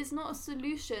 This is not a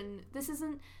solution. This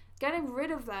isn't. Getting rid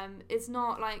of them is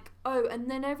not like, oh, and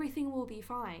then everything will be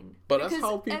fine. But that's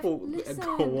how people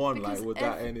go on, like, with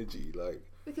that energy, like.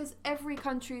 Because every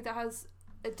country that has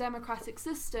a democratic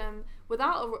system,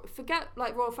 forget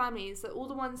like royal families, that all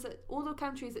the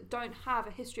countries that don't have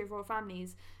a history of royal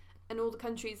families, and all the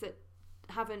countries that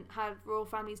haven't had royal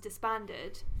families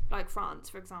disbanded, like France,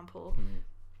 for example.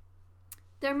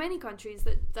 There are many countries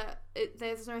that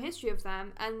there's no history of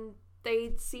them, and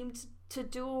they seem to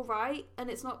do all right, and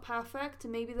it's not perfect,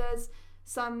 and maybe there's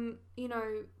some,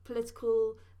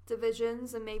 political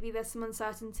divisions, and maybe there's some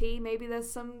uncertainty, maybe there's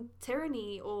some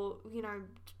tyranny or,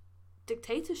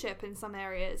 dictatorship in some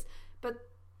areas, but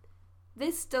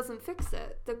this doesn't fix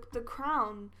it. The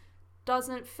crown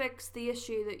doesn't fix the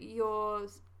issue that you're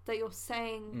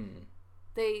saying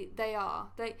they are.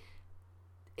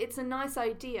 It's a nice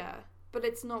idea, but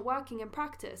it's not working in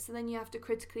practice, and then you have to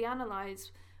critically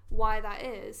analyze why that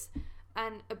is.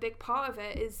 And a big part of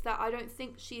it is that I don't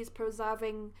think she's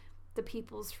preserving the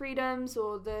people's freedoms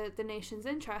or the nation's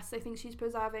interests. I think she's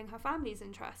preserving her family's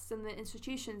interests and the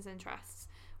institution's interests,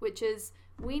 which is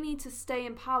we need to stay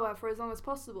in power for as long as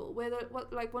possible. We're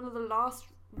one of the last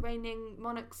reigning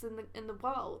monarchs in the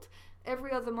world.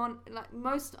 Every other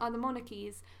most other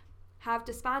monarchies have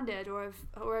disbanded or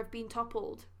have been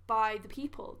toppled by the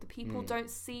people. The people don't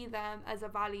see them as a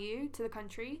value to the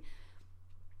country.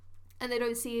 And they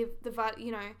don't see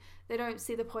they don't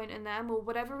see the point in them, or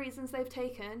whatever reasons they've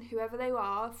taken, whoever they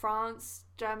are, France,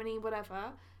 Germany,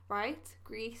 whatever, right?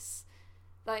 Greece.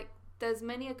 Like, there's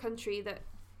many a country that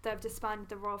they've disbanded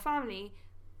the royal family.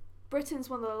 Britain's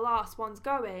one of the last ones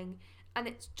going, and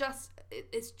it's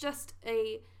just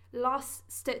a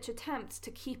last-ditch attempt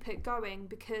to keep it going,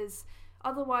 because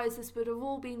otherwise this would have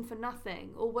all been for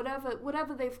nothing, or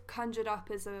whatever they've conjured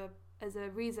up as a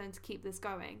reason to keep this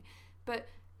going. But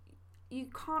you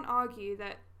can't argue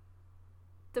that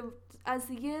as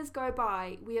the years go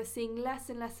by, we are seeing less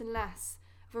and less and less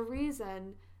of a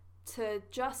reason to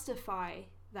justify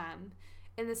them,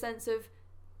 in the sense of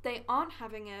they aren't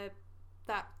having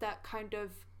that kind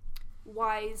of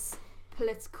wise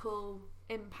political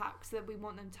impact that we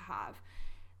want them to have.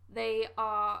 They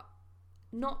are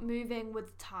not moving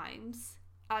with the times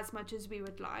as much as we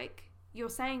would like. You're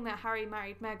saying that Harry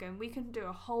married Meghan. We can do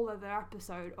a whole other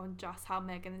episode on just how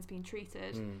Meghan has been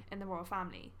treated in the royal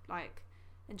family,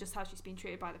 and just how she's been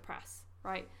treated by the press,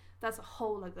 right? That's a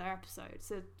whole other episode.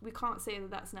 So we can't say that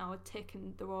that's now a tick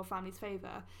in the royal family's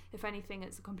favour. If anything,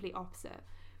 it's the complete opposite.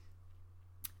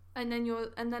 And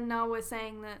then now we're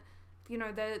saying that,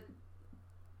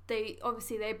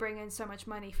 they bring in so much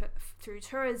money through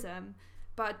tourism,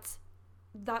 but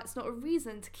that's not a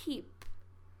reason to keep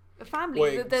a family.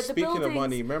 Wait, speaking of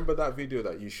money, remember that video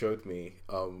that you showed me?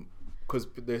 Because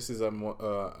this is a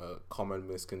common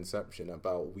misconception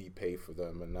about we pay for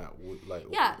them, and that would like.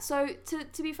 Yeah. So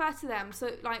to be fair to them,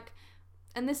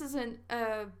 and this isn't.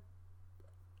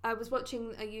 I was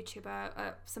watching a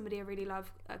YouTuber, somebody I really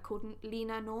love, called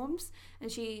Lena Norms,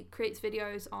 and she creates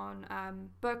videos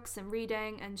on books and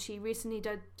reading, and she recently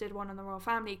did one on the royal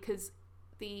family, because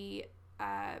the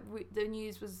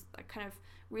news was kind of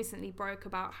recently broke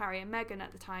about Harry and Meghan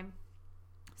at the time.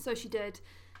 So she did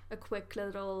a quick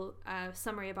little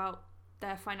summary about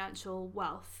their financial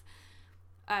wealth.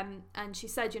 And she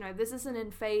said, this isn't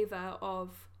in favour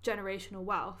of generational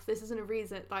wealth. This isn't a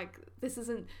reason, this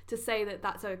isn't to say that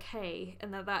that's okay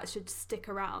and that should stick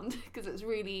around, because it's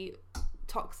really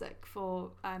toxic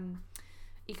for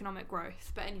economic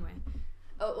growth. But anyway,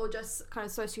 or just kind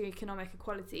of socioeconomic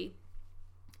equality.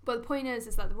 But the point is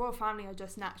that the royal family are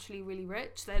just naturally really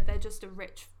rich. They're just a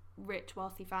rich,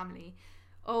 wealthy family.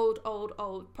 old,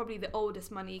 probably the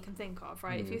oldest money you can think of,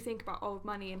 right? If you think about old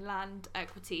money and land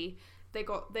equity, they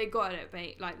got it,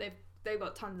 mate. Like they've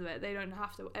got tons of it. They don't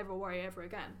have to ever worry ever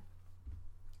again.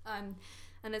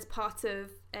 And as part of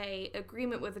a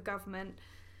agreement with the government,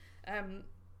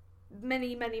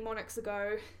 many monarchs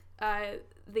ago,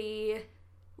 the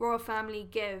royal family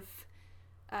give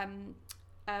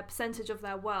a percentage of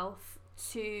their wealth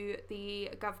to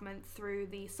the government through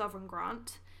the sovereign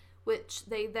grant, which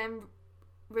they then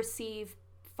receive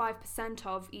 5%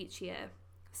 of each year.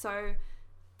 So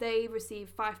they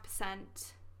receive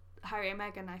 5%. Harry and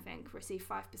Meghan, I think, receive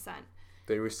 5%.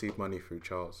 They receive money through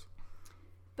Charles.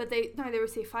 But they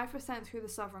receive 5% through the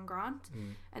sovereign grant,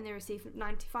 and they receive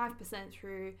 95%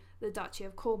 through the Duchy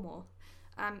of Cornwall.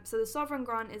 So the sovereign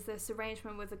grant is this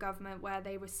arrangement with the government where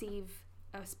they receive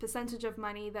a percentage of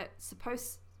money that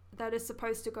is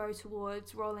supposed to go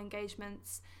towards royal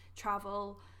engagements,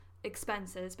 travel,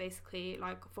 expenses, basically,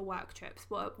 like for work trips.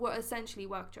 What essentially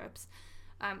work trips.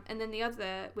 And then the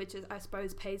other, which is I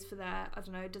suppose pays for their, I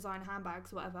don't know, design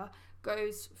handbags or whatever,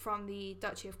 goes from the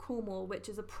Duchy of Cornwall, which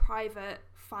is a private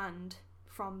fund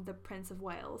from the Prince of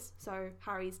Wales, so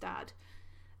Harry's dad.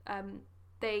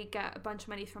 They get a bunch of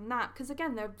money from that because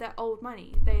again, they're old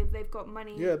money. They've got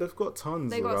money. Yeah, they've got tons.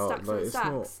 They've got stacks and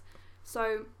stacks.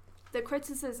 So the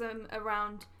criticism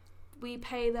around we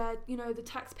pay their, the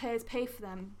taxpayers pay for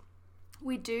them.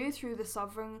 We do through the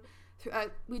sovereign.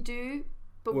 We do.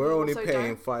 But we're only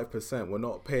paying 5%. We're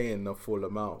not paying the full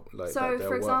amount. Like so,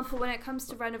 for example, when it comes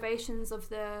to renovations of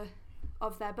their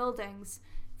buildings,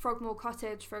 Frogmore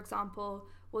Cottage, for example,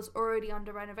 was already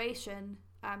under renovation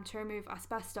to remove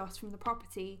asbestos from the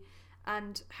property.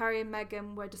 And Harry and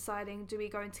Meghan were deciding: do we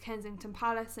go into Kensington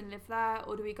Palace and live there,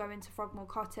 or do we go into Frogmore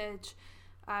Cottage?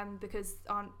 Because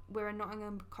we're in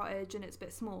Nottingham Cottage and it's a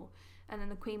bit small. And then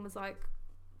the Queen was like,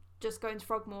 just go into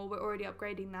Frogmore, we're already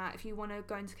upgrading that. If you want to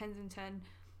go into Kensington,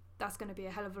 that's going to be a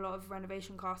hell of a lot of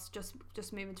renovation costs.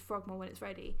 Just move into Frogmore when it's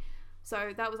ready.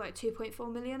 So that was like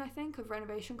 2.4 million, I think, of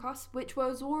renovation costs, which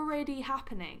was already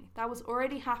happening. That was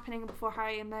already happening before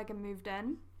Harry and Meghan moved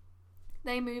in.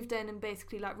 They moved in and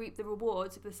basically like reaped the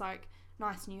rewards of this like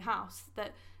nice new house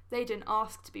that they didn't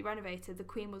ask to be renovated. The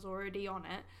Queen was already on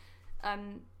it.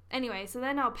 Anyway, so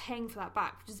they're now paying for that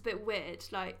back, which is a bit weird.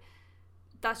 Like,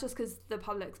 that's just because the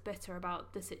public's bitter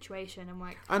about the situation and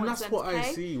like. And that's what I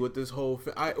see with this whole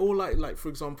thing. Like for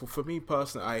example, for me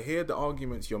personally, I hear the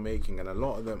arguments you're making, and a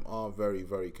lot of them are very,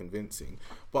 very convincing.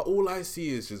 But all I see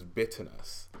is just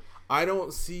bitterness. I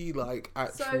don't see like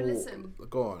actual. So listen.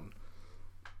 Go on.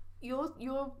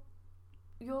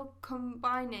 You're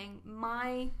combining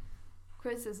my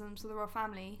criticisms of the royal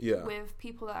family with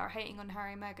people that are hating on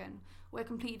Harry and Meghan. We're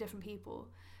completely different people.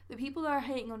 The people that are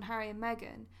hating on Harry and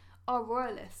Meghan are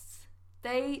royalists.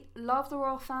 They love the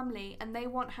royal family and they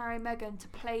want Harry and Meghan to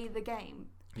play the game,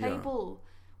 play ball.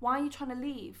 Why are you trying to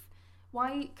leave?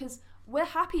 Why? Because we're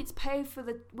happy to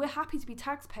be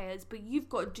taxpayers, but you've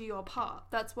got to do your part.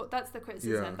 That's the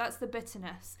criticism. Yeah. That's the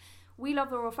bitterness. We love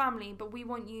the royal family, but we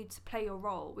want you to play your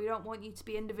role. We don't want you to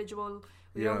be individual.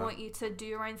 We don't want you to do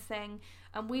your own thing.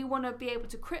 And we want to be able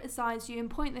to criticise you and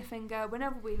point the finger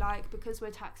whenever we like because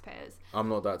we're taxpayers. I'm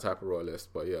not that type of royalist,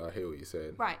 but yeah, I hear what you're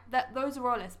saying. Right, those are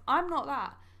royalists. I'm not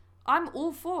that. I'm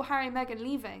all for Harry and Meghan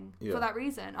leaving for that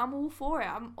reason. I'm all for it.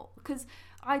 Because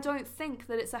I don't think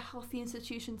that it's a healthy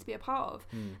institution to be a part of.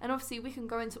 And obviously we can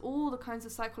go into all the kinds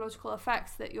of psychological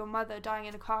effects that your mother dying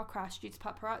in a car crash due to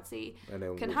paparazzi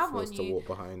can have on you. To walk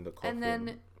behind the coffin. And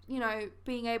then,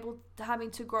 being able to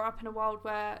having to grow up in a world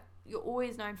where you're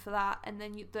always known for that, and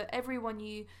then everyone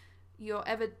you're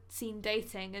ever seen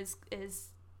dating is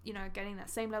getting that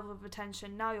same level of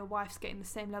attention. Now your wife's getting the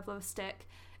same level of stick.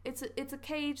 It's a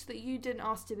cage that you didn't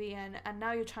ask to be in, and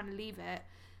now you're trying to leave it,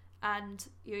 and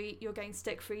you're getting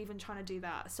stick for even trying to do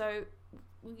that. So,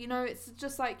 it's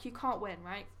just like you can't win,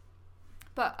 right?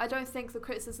 But I don't think the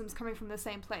criticism's coming from the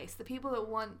same place. The people that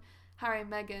want Harry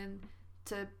and Meghan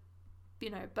to,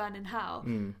 burn in hell,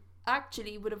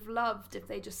 actually would have loved if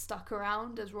they just stuck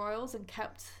around as royals and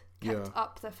kept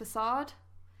up their facade.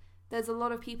 There's a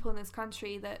lot of people in this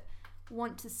country that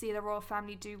want to see the royal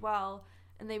family do well,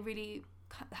 and they really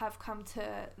have come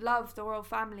to love the royal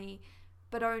family,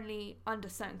 but only under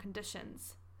certain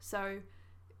conditions. So,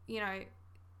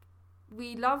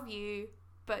 we love you,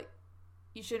 but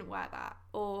you shouldn't wear that,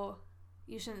 or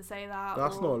you shouldn't say that.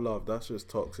 That's not love. That's just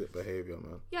toxic behaviour,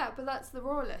 man. Yeah, but that's the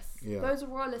royalists. Yeah. Those are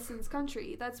royalists in this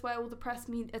country. That's where all the press,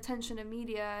 attention and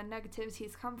media and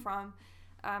negativities come from.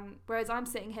 Whereas I'm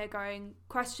sitting here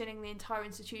questioning the entire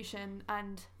institution,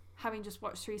 and having just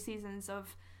watched 3 seasons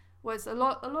was a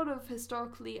lot of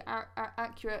historically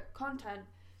accurate content,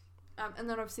 And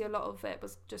then obviously a lot of it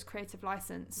was just creative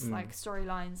license, like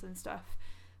storylines and stuff.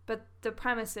 But the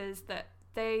premise is that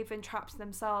they've entrapped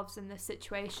themselves in this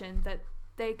situation that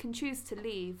they can choose to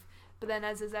leave, but then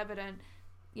as is evident,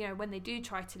 you know, when they do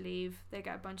try to leave, they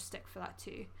get a bunch of stick for that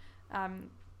too.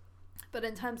 But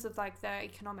in terms of like their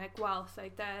economic wealth,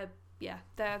 like they're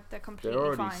completely they're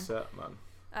already fine. Set,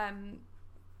 man.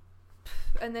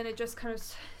 And then it just kind of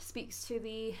speaks to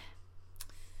the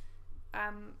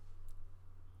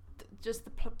just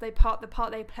the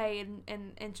part they play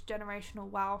in intergenerational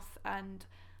wealth and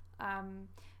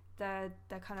the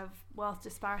kind of wealth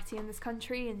disparity in this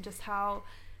country, and just how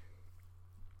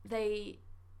they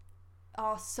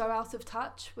are so out of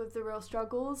touch with the real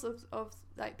struggles of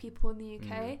like people in the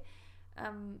UK.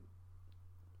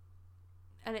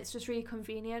 And it's just really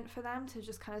convenient for them to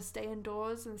just kind of stay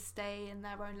indoors and stay in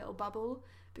their own little bubble,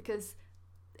 because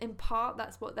in part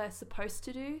that's what they're supposed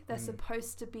to do. They're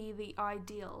supposed to be the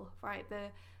ideal, right?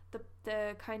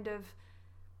 The kind of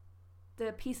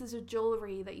the pieces of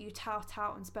jewelry that you tout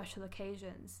out on special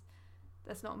occasions,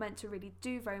 that's not meant to really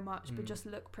do very much, but just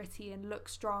look pretty and look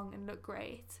strong and look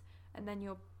great, and then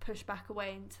you're pushed back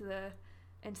away into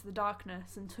the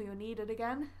darkness until you're needed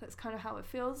again. That's kind of how it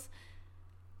feels.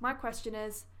 My question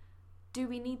is, do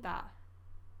we need that?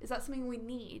 Is that something we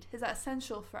need? Is that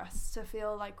essential for us to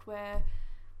feel like we're,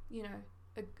 you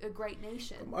know, a great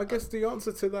nation? I guess the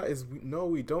answer to that is no,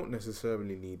 we don't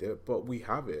necessarily need it, but we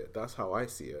have it. That's how I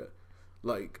see it.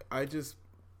 Like, I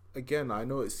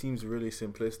know it seems really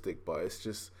simplistic, but it's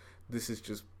just, this is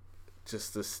just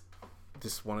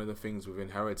this one of the things we've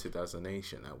inherited as a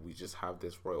nation, that we just have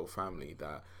this royal family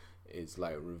that is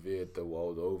like revered the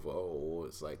world over, or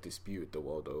it's like disputed the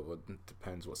world over. It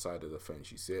depends what side of the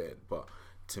fence you sit. But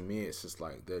to me, it's just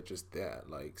like they're just there.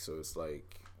 Like, so it's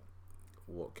like,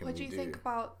 what can we do? What do you think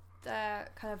about their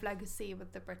kind of legacy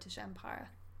with the British Empire?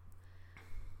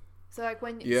 So like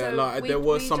when there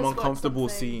was some uncomfortable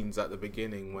scenes at the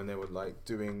beginning when they were like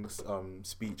doing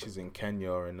speeches in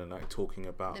Kenya, and then like talking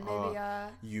about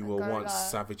you were once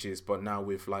savages, but now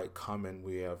we've like come and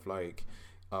we have like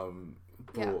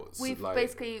we've like,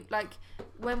 basically like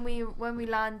when we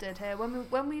landed here,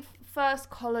 when we first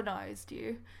colonized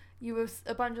you were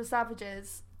a bunch of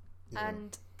savages,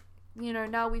 and you know,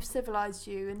 now we've civilized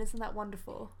you, and isn't that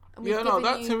wonderful? And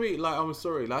to me, like, I'm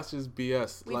sorry, that's just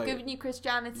BS. We've given you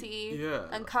Christianity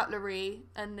and cutlery,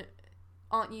 and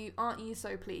aren't you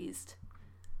so pleased?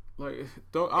 Like,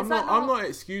 I'm not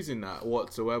excusing that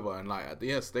whatsoever, and like,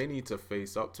 yes, they need to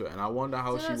face up to it, and I wonder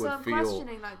how she would feel. I'm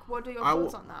questioning, like, what are your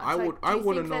thoughts on that? I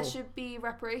want to know. There should be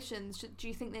reparations? Do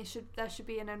you think there should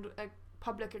be a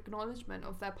public acknowledgement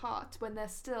of their part when they're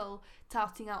still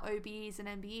touting out OBEs and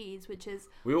MBEs, which is...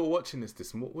 We were watching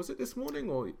this morning. Was it this morning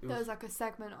or... There was like a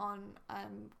segment on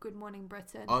Good Morning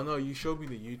Britain. Oh no, you showed me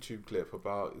the YouTube clip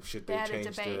about should they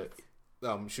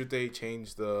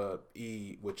change the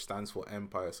E, which stands for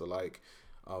Empire, so like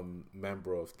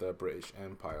member of the British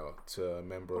Empire to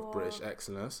member of British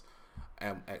Excellence.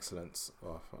 Excellence.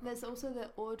 There's also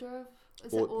the Order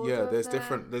of... there's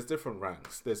different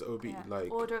ranks. There's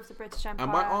like Order of the British Empire.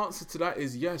 And my answer to that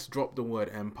is yes. Drop the word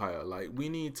empire. Like, we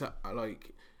need to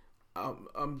like,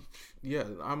 I'm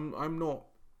not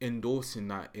endorsing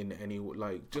that in any,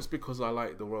 like, just because I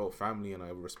like the royal family and I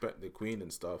respect the Queen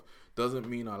and stuff doesn't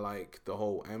mean I like the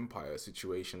whole empire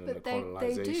situation and the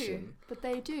colonization. But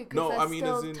they do. No, I mean,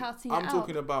 as in, I'm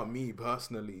talking about me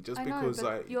personally. Just because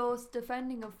like you're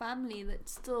defending a family that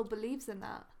still believes in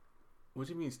that. What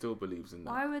do you mean still believes in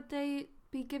that? Why would they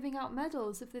be giving out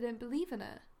medals if they didn't believe in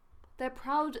it? They're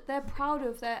proud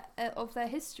of their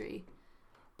history.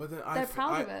 But then they're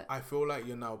proud of it. I feel like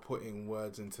you're now putting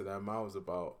words into their mouths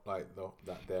about like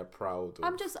that they're proud of.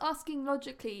 I'm just asking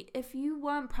logically, if you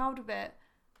weren't proud of it,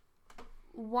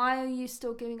 why are you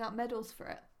still giving out medals for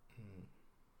it?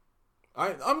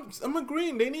 I'm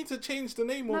agreeing. They need to change the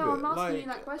name of it. No, I'm asking you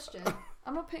that question.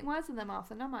 I'm not putting words in their mouth,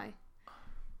 then am I?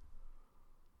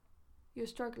 You're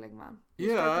struggling, man.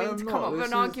 I'm to not. Come up with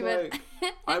an argument.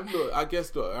 Like, I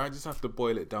guess I just have to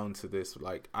boil it down to this.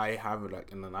 Like, I have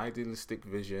like an idealistic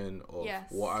vision of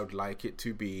what I would like it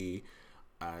to be,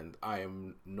 and I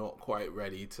am not quite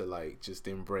ready to like just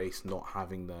embrace not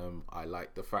having them. I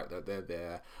like the fact that they're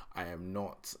there. I am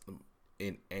not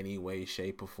in any way,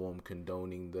 shape, or form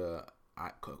condoning the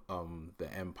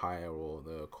empire or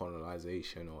the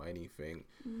colonization or anything.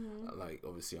 Like,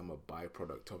 obviously, I'm a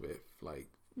byproduct of it. Like.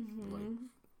 Like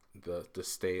the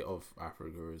state of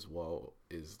Africa as well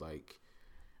is like.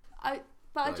 I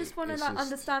just want to like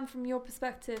understand from your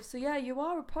perspective. So yeah, you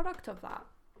are a product of that,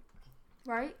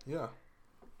 right? Yeah.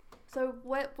 So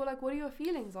what are your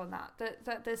feelings on that?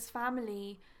 That this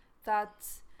family that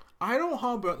I don't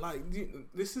harbor, like,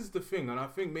 this is the thing, and I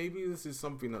think maybe this is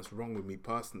something that's wrong with me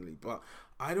personally, but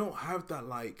I don't have that,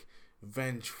 like,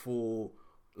 vengeful,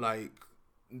 like,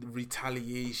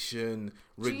 retaliation,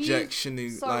 rejection.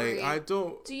 I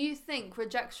don't... Do you think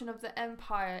rejection of the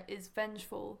empire is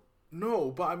vengeful?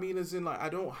 No, but I mean, as in, like, I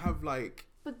don't have, like...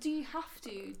 But do you have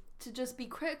to just be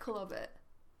critical of it?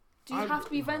 Do you have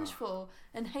to be vengeful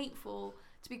and hateful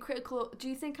to be critical? Do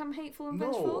you think I'm hateful and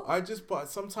vengeful? No, but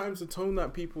sometimes the tone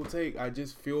that people take, I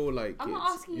just feel like I'm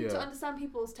not asking you to understand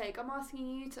people's take. I'm asking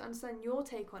you to understand your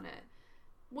take on it.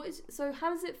 So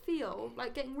how does it feel?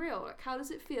 Like, getting real. Like, how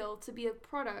does it feel to be a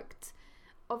product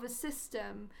of a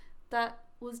system that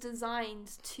was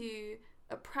designed to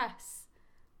oppress,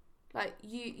 like,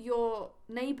 your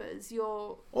neighbours,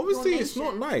 your obviously your it's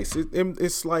not nice.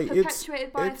 It's like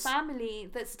perpetuated by a family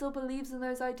that still believes in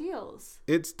those ideals.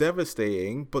 It's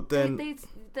devastating, but then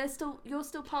they're still, you're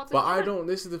still part of. But I don't.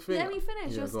 This is the thing. Let me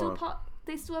finish. You're still part.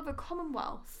 They still have a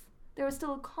commonwealth. There is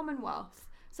still a commonwealth.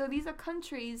 So these are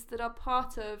countries that are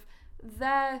part of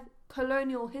their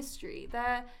colonial history,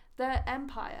 their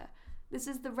empire. This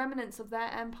is the remnants of their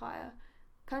empire.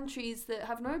 Countries that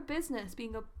have no business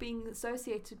being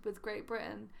associated with Great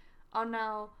Britain are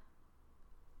now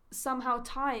somehow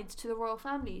tied to the royal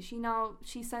family.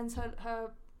 She sends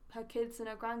her kids and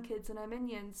her grandkids and her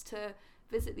minions to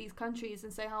visit these countries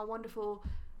and say how wonderful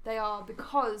they are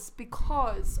because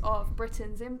of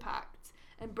Britain's impact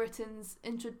and Britain's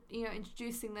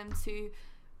introducing them to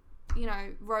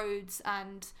roads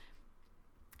and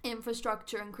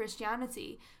infrastructure and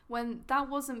Christianity, when that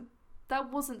wasn't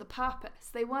the purpose.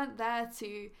 They weren't there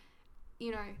to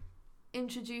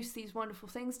introduce these wonderful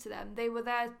things to them. They were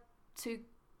there to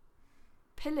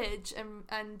pillage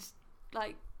and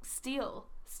like steal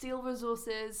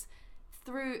resources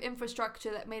through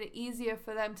infrastructure that made it easier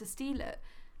for them to steal it.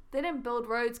 They didn't build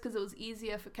roads because it was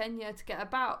easier for Kenya to get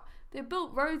about. They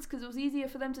built roads because it was easier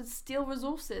for them to steal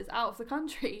resources out of the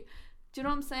country. Do you know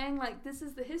what I'm saying? Like, this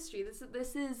is the history.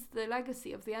 This is the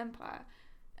legacy of the empire,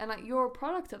 and like, you're a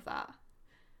product of that.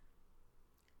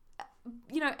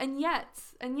 And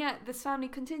yet this family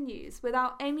continues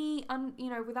without any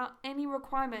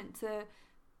requirement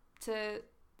to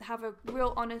have a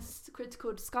real honest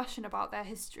critical discussion about their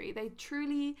history. They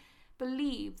truly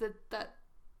believe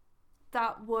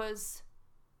that was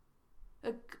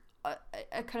a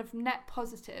kind of net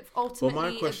positive, ultimately.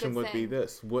 But my question would be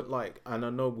this: and I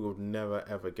know we'll never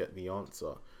ever get the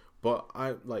answer, but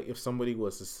if somebody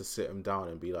was to sit them down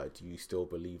and be like, do you still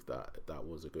believe that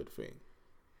was a good thing?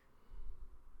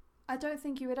 I don't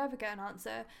think you would ever get an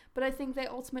answer, but I think they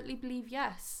ultimately believe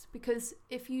yes, because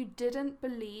if you didn't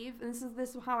believe, and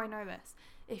this is how I know this,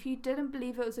 if you didn't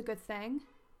believe it was a good thing,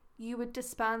 you would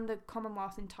disband the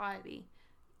Commonwealth entirely,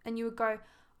 and you would go,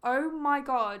 oh my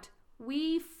god,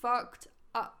 we fucked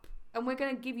up, and we're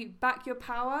going to give you back your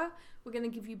power, we're going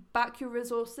to give you back your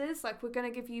resources, like, we're going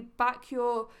to give you back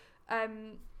your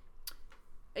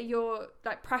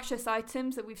like precious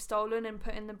items that we've stolen and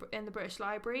put in the British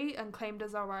Library and claimed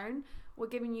as our own. We're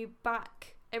giving you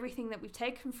back everything that we've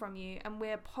taken from you, and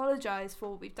we apologise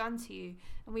for what we've done to you,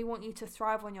 and we want you to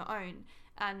thrive on your own,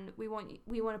 and we want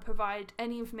to provide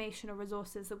any information or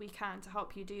resources that we can to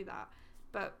help you do that.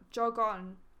 But jog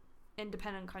on,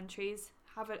 independent countries,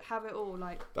 have it all,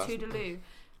 like, toodaloo.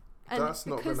 And that's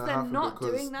not because gonna they're happen not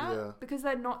doing that, because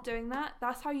they're not doing that,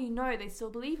 that's how you know they still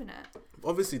believe in it.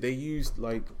 Obviously, they used,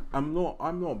 like, I'm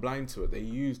not blind to it. They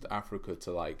used Africa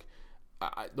to, like,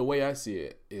 the way I see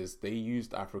it is they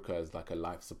used Africa as like a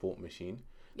life support machine.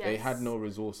 Yes. They had no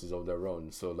resources of their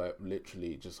own, so like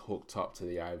literally just hooked up to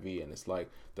the IV, and it's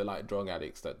like they're like drug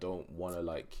addicts that don't want to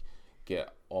like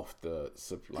get off the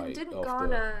supply. And didn't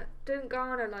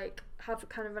Ghana like have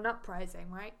kind of an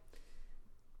uprising, right?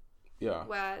 Yeah.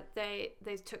 Where they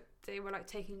were like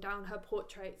taking down her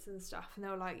portraits and stuff, and they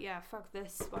were like, yeah, fuck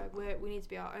this, like, we need to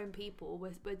be our own people,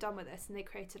 we're done with this. And they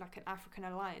created like an African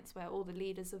alliance where all the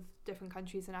leaders of different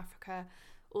countries in Africa,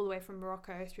 all the way from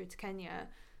Morocco through to Kenya,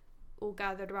 all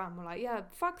gathered around and were like, yeah,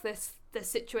 fuck this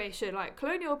situation, like,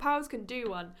 colonial powers can do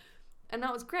one. And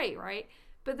that was great, right?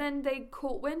 But then they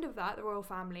caught wind of that, the royal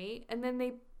family, and then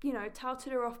they,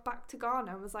 touted her off back to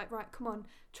Ghana and was like, right, come on,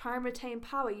 try and retain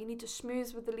power. You need to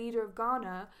schmooze with the leader of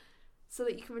Ghana so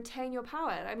that you can retain your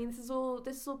power. I mean, this is all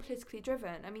politically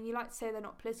driven. I mean, you like to say they're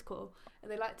not political,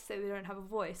 and they like to say they don't have a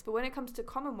voice. But when it comes to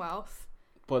Commonwealth,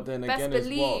 but then best again,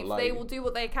 believe they will do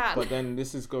what they can. But then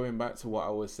this is going back to what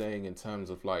I was saying in terms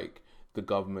of like the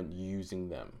government using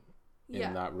them.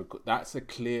 That's a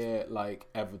clear like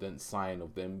evident sign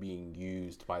of them being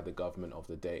used by the government of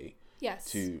the day.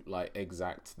 Yes. To like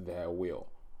exact their will,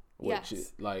 which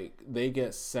is like they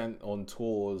get sent on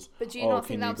tours. But do you not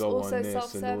think that's also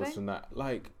self-serving? And that,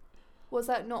 like, was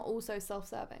that not also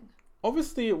self-serving?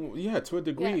 Obviously, to a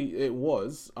degree it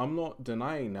was. I'm not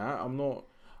denying that.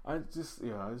 It's just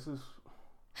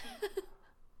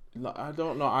like, I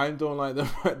don't know. I don't like the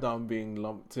fact that I'm being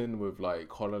lumped in with like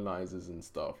colonizers and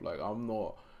stuff. Like, I'm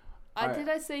not. Did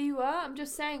I say you were? I'm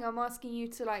just saying. I'm asking you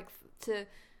to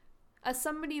as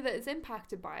somebody that is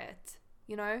impacted by it.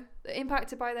 You know,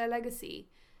 impacted by their legacy.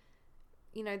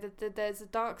 You know that there's a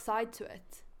dark side to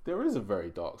it. There is a very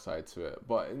dark side to it,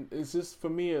 but it's just, for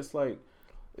me, it's like,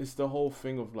 it's the whole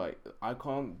thing of like, I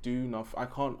can't do enough. I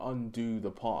can't undo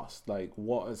the past. Like,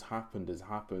 what has happened has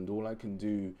happened. All I can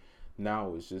do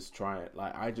now is just try it.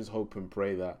 Like, I just hope and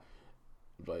pray that,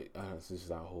 like, it's just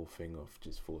that whole thing of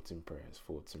just thoughts and prayers.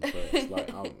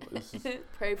 Like, it's just,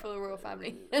 pray for the royal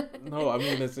family. No, I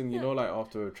mean, as in, you know, like,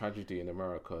 after a tragedy in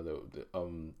America,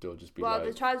 they'll just be like,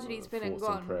 the tragedy's been and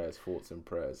gone. Thoughts and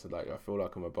prayers. So, like, I feel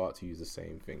like I'm about to use the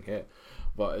same thing here,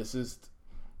 but it's just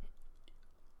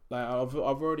like, I've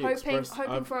already hoping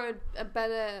for a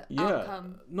better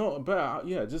outcome. Not a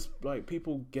better, just like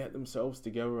people get themselves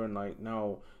together and like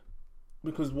now,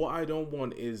 because what I don't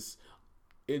want is,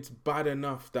 it's bad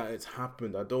enough that it's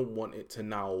happened. I don't want it to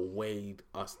now weigh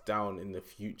us down in the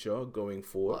future going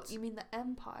forward. What, you mean the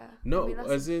empire? No, I mean, that's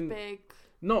as in big.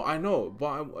 No, I know,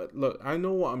 but look, I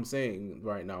know what I'm saying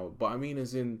right now, but I mean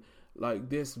as in like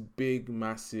this big,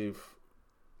 massive,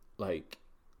 like,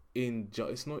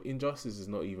 it's not, injustice is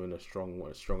not even a strong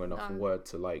enough word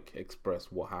to like express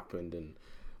what happened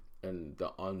and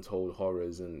the untold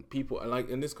horrors, and people like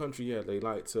in this country, they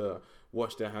like to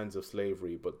wash their hands of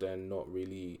slavery, but then not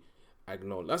really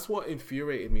acknowledge. That's what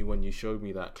infuriated me when you showed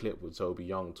me that clip with Toby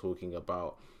Young talking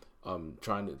about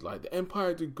trying to, like, the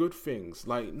empire did good things.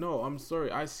 Like, no, I'm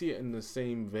sorry, I see it in the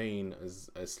same vein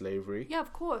as slavery. Yeah,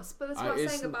 of course, but that's what I'm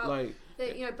saying about like,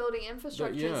 building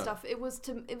infrastructure and stuff. It was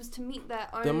to meet their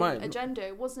own agenda.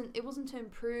 It wasn't to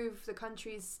improve the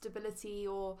country's stability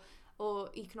or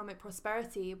economic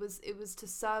prosperity. It was to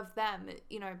serve them.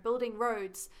 Building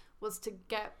roads was to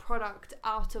get product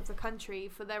out of the country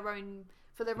for their own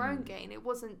gain. It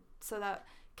wasn't so that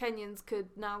Kenyans could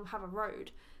now have a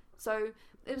road. So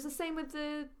it was the same with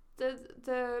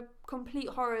the complete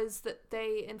horrors that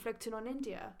they inflicted on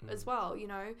India as well.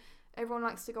 Everyone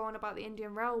likes to go on about the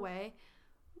Indian Railway.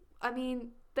 I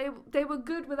mean, they were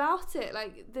good without it.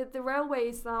 Like the railway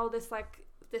is now this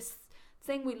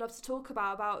thing we love to talk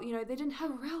about they didn't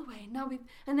have a railway,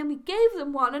 and then we gave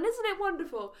them one, and isn't it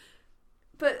wonderful?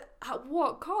 But at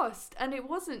what cost? And it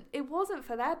wasn't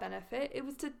for their benefit. It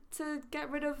was to get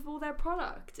rid of all their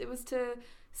product. It was to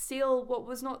steal what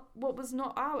was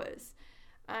not ours.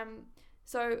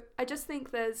 So I just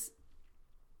think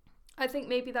I think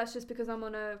maybe that's just because I'm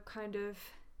on a kind of,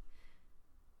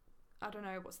 I don't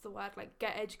know what's the word, like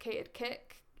get educated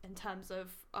kick in terms of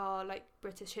our like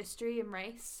British history and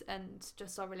race and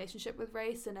just our relationship with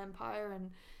race and empire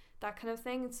and that kind of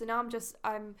thing. So now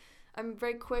I'm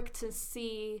very quick to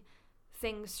see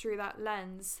things through that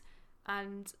lens,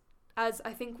 and as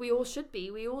I think we all should be,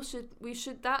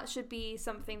 that should be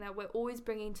something that we're always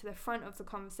bringing to the front of the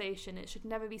conversation. It should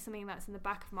never be something that's in the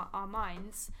back of our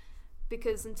minds,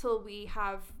 because until we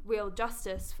have real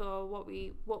justice for what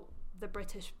the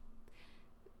British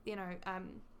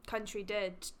country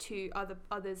did to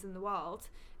others in the world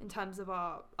in terms of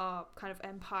our kind of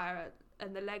empire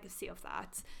and the legacy of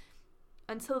that,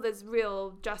 until there's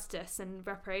real justice and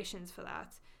reparations for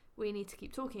that, we need to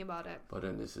keep talking about it. But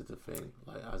then this is the thing,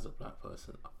 like, as a black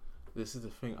person, this is the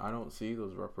thing, I don't see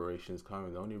those reparations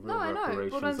coming. The only real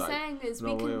reparations... What I'm saying is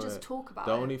we can just talk about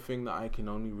it. The only thing that I can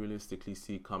only realistically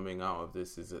see coming out of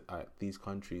this is that these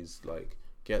countries, like,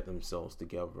 get themselves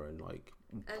together and, like,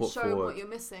 put show forward what you're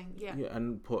missing. Yeah,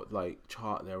 and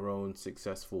chart their own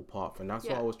successful path. And that's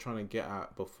what I was trying to get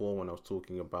at before when I was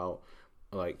talking about,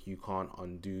 like, you can't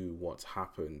undo what's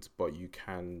happened, but you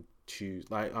can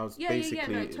choose. Like, I was totally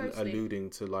alluding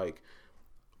to, like,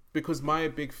 because my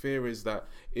big fear is that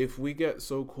if we get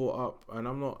so caught up, and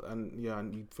I'm not, and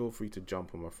you feel free to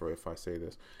jump on my throat if I say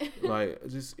this, like,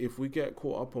 just if we get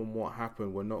caught up on what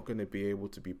happened, we're not going to be able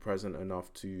to be present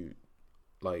enough to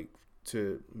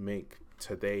make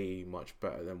today much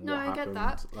better than what happened. I get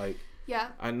that. Like,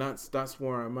 and that's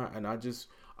where I'm at, and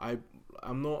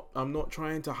I'm not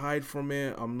trying to hide from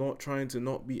it. I'm not trying to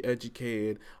not be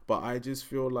educated, but I just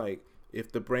feel like if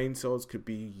the brain cells could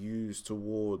be used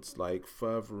towards like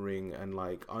furthering and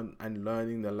like and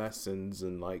learning the lessons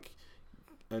and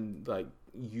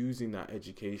using that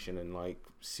education and like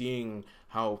seeing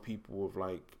how people have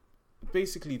like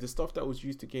basically the stuff that was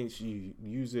used against you,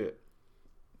 use it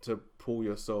to pull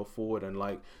yourself forward and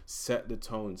like set the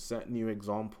tone, set new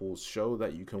examples, show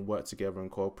that you can work together and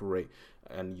cooperate,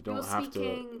 and you don't have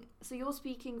to. So you're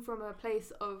speaking from a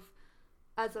place of,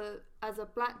 as a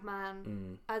black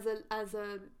man, as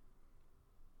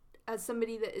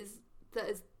somebody that is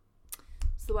what's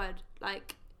the word,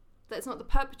 like, that's not the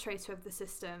perpetrator of the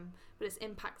system, but it's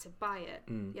impacted by it.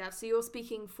 Yeah. So you're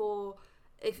speaking for,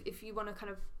 if you want to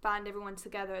kind of band everyone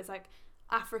together, as like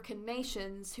African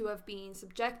nations who have been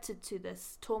subjected to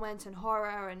this torment and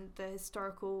horror and the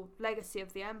historical legacy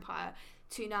of the empire,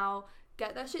 to now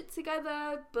get their shit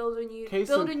together, build a new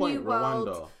world.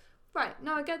 Rwanda. Right,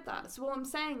 no, I get that. So what I'm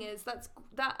saying is that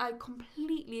I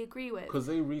completely agree with. Because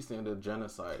they recently did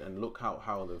genocide, and look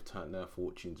how they've turned their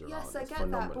fortunes around. Yes, I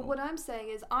get that. But what I'm saying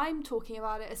is, I'm talking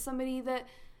about it as somebody that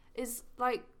is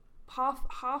like half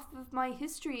of my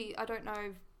history. I don't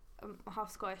know. I'm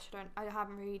half Scottish. I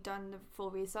haven't really done the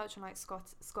full research on like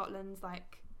Scotland's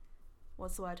like,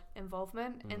 what's the word,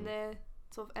 involvement in the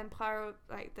sort of empire,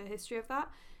 like the history of that.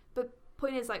 But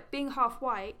point is, like, being half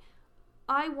white,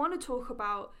 I want to talk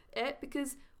about it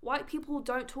because white people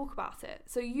don't talk about it.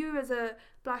 So you, as a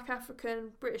black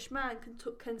African British man,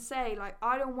 can say, like,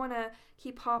 I don't want to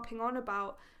keep harping on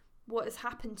about what has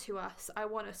happened to us. I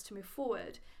want us to move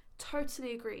forward.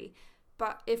 Totally agree.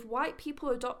 But if white people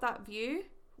adopt that view,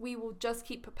 we will just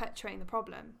keep perpetuating the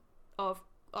problem of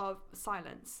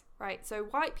silence, right? So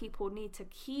white people need to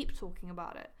keep talking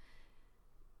about it,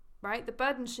 right? The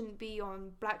burden shouldn't be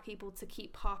on black people to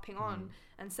keep harping on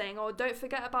and saying, oh, don't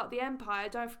forget about the empire,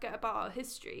 don't forget about our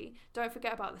history, don't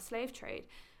forget about the slave trade.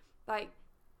 Like,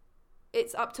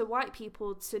 it's up to white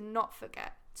people to not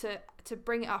forget, to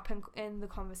bring it up in the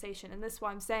conversation. And this is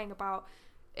what I'm saying about,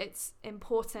 it's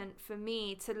important for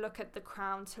me to look at the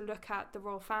crown, to look at the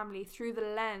royal family through the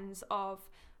lens of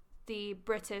the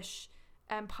British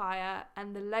Empire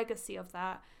and the legacy of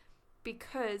that,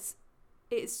 because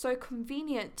it's so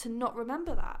convenient to not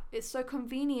remember that. It's so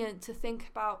convenient to think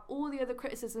about all the other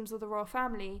criticisms of the royal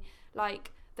family,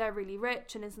 like they're really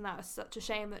rich and isn't that such a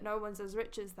shame that no one's as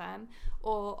rich as them,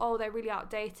 or oh, they're really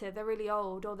outdated, they're really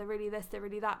old, or they're really this, they're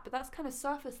really that. But that's kind of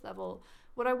surface level.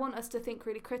 What I want us to think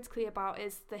really critically about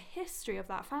is the history of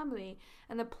that family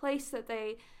and the place that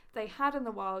they had in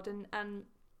the world, and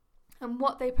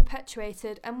what they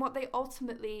perpetuated and what they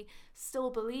ultimately still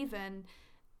believe in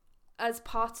as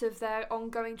part of their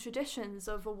ongoing traditions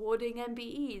of awarding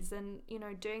MBEs and, you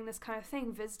know, doing this kind of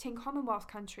thing, visiting Commonwealth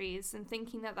countries and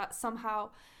thinking that that's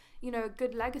somehow, you know, a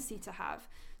good legacy to have.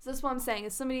 So that's what I'm saying,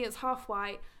 as somebody that's half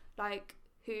white, like,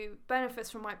 who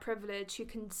benefits from white privilege, who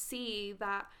can see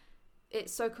that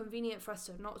it's so convenient for us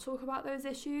to not talk about those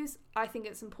issues, I think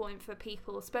it's important for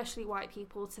people, especially white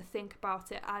people, to think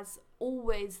about it as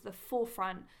always the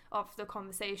forefront of the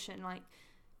conversation, like,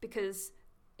 because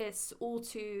it's all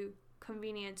too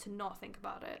convenient to not think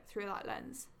about it through that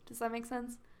lens. Does that make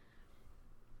sense?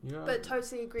 Yeah. But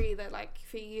totally agree that, like,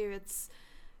 for you, it's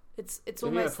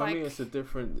almost for me, it's a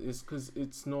different. It's because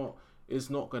it's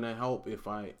not gonna help if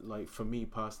I, like, for me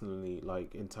personally,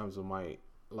 like, in terms of my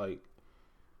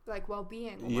like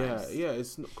well-being almost. Yeah,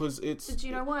 it's because it's. So do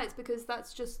you know why? It's because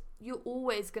that's just, you're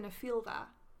always gonna feel that.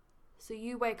 So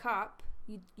you wake up,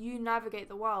 you navigate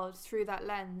the world through that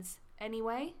lens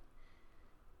anyway.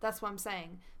 That's what I'm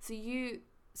saying.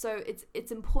 So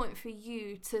it's important for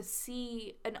you to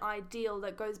see an ideal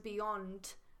that goes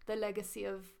beyond the legacy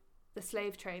of the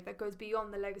slave trade, that goes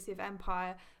beyond the legacy of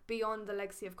empire, beyond the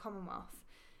legacy of Commonwealth.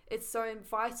 It's so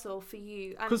vital for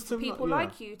you and for people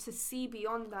like you to see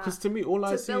beyond that. Because to me, all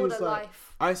I see is like,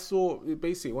 I saw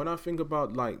basically when I think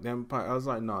about like the empire, I was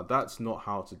like, nah, that's not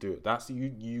how to do it. That's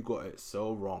you got it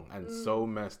so wrong and so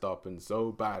messed up and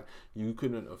so bad. You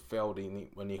couldn't have failed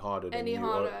any harder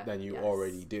than you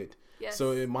already did. Yes.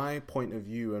 So in my point of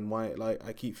view and why, like,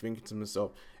 I keep thinking to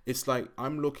myself, it's like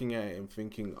I'm looking at it and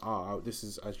thinking, this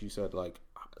is, as you said, like,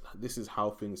 this is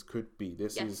how things could be.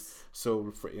 This is so.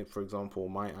 For example,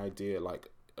 my idea like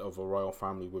of a royal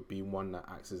family would be one that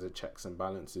acts as a checks and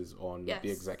balances on the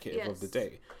executive of the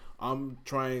day. I'm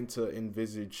trying to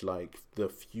envisage like the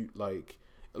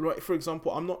right. For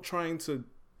example, I'm not trying to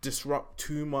disrupt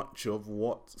too much of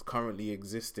what's currently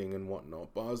existing and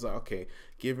whatnot. But I was like, okay,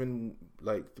 given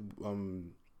like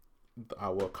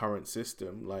our current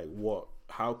system, like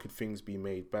how could things be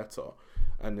made better?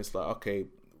 And it's like, okay,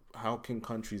 how can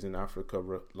countries in Africa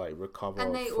recover?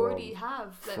 And they already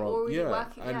have. They're already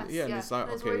working. And it's like,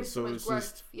 okay, so it's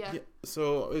just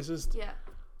so it's just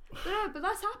But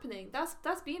that's happening.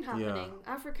 That's been happening.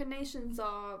 African nations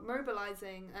are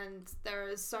mobilizing, and there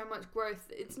is so much growth.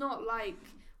 It's not like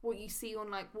what you see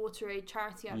on like water aid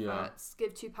charity adverts.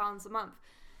 Give £2 a month.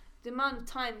 the amount of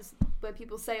times where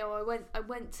people say, "Oh, I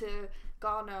went to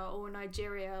Ghana or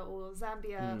Nigeria or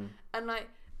Zambia," and like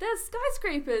there's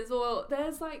skyscrapers, or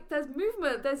there's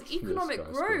movement, there's economic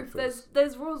growth,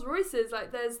 there's Rolls Royces,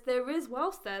 like there is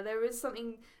wealth there,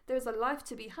 there's a life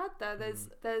to be had there,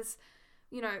 there's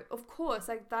you know, of course,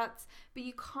 like that's, but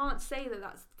you can't say that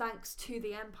that's thanks to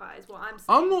the empire is what I'm saying.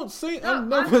 I'm not saying, I've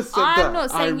never said that. I'm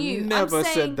not saying you. Never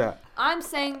said that. I'm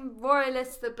saying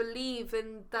royalists that believe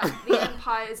in that the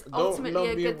empire is ultimately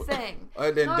a good thing.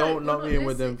 Don't lump me in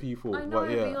with them people. I know, but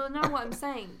you know what I'm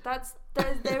saying.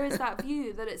 There is that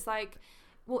view that it's like,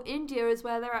 well, India is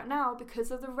where they're at now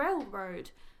because of the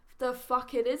railroad. The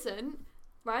fuck it isn't,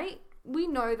 right? We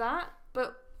know that,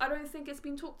 but I don't think it's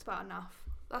been talked about enough.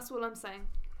 That's all I'm saying.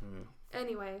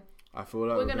 Anyway, I feel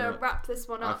like we're gonna wrap this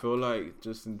one up. I feel like,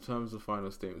 just in terms of final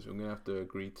statements, we're gonna have to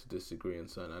agree to disagree in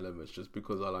certain elements. Just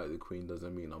because I like the Queen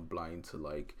doesn't mean I'm blind to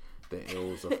like the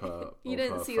ills of her. You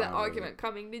didn't see that argument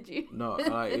coming, did you? No,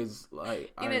 it's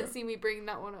like you didn't see me bringing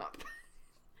that one up.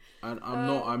 And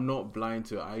I'm not blind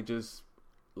to it. I just,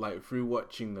 like, through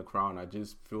watching The Crown, I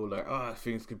just feel like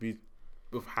things could be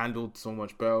handled so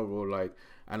much better, or like,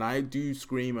 and I do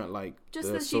scream at like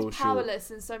just that she's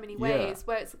powerless in so many ways,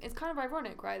 where it's kind of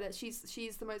ironic, right, that she's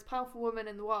the most powerful woman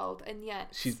in the world, and yet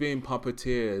she's being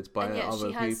puppeteered by other people.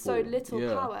 And yet she has so little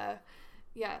power.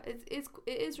 Yeah, it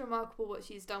is remarkable what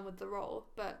she's done with the role,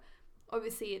 but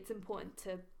obviously it's important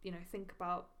to, you know, think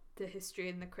about the history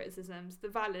and the criticisms, the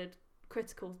valid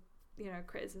critical, you know,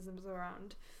 criticisms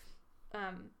around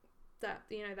that,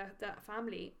 you know, that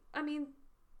family. I mean,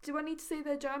 do I need to say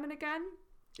they're German again?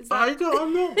 I'm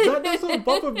not. That doesn't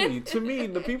bother me. To me,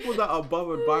 the people that are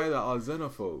bothered by that are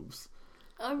xenophobes.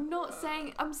 I'm not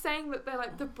saying. I'm saying that they're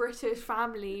like the British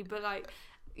family, but like,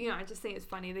 you know, I just think it's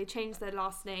funny. They changed their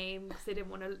last name because they didn't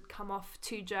want to come off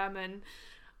too German.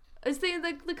 I just think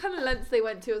the kind of lengths they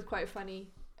went to was quite funny.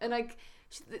 And like,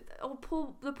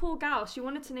 the poor gal, she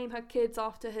wanted to name her kids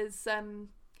after his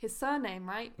surname,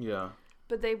 right? Yeah.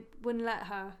 But they wouldn't let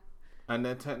her. And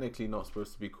they're technically not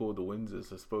supposed to be called the Windsors.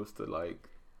 They're supposed to like,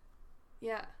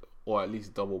 yeah, or at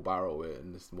least double barrel it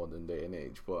in this modern day and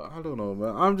age. But I don't know,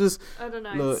 man. I don't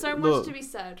know. Look, so much to be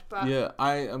said, but yeah,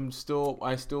 I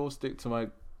still stick to my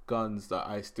guns that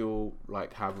I still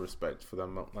like have respect for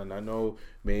them, and I know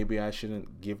maybe I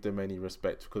shouldn't give them any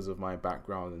respect because of my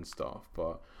background and stuff,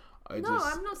 but I'm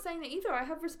not saying that either. I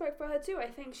have respect for her too. I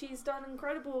think she's done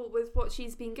incredible with what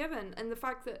she's been given, and the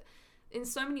fact that in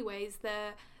so many ways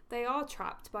they are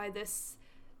trapped by this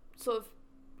sort of,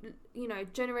 you know,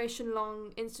 generation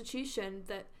long institution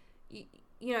that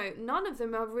you know, none of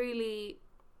them have really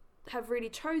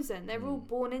chosen. They're all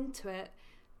born into it,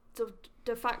 sort of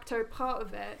de facto part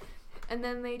of it, and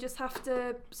then they just have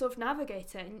to sort of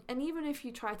navigate it. And even if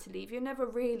you try to leave, you're never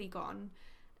really gone.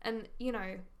 And, you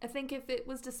know, I think if it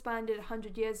was disbanded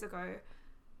 100 years ago,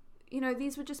 you know,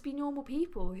 these would just be normal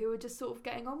people who were just sort of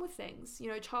getting on with things. You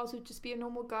know, Charles would just be a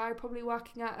normal guy, probably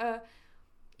working at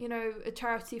a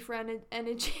charity for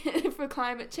energy, for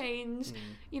climate change,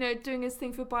 you know, doing his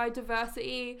thing for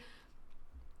biodiversity.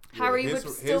 Yeah, Harry would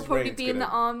still probably be in the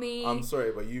army. I'm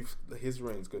sorry, but his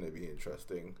reign's going to be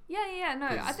interesting. Yeah, no,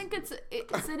 I think it's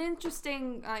an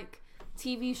interesting, like,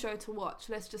 TV show to watch,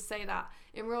 let's just say that,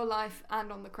 in real life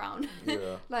and on The Crown.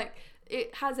 Yeah. Like,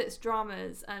 it has its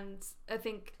dramas, and I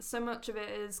think so much of it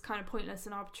is kind of pointless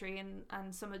and arbitrary,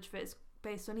 and so much of it is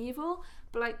based on evil,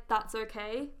 but like, that's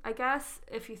okay, I guess,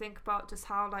 if you think about just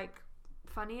how like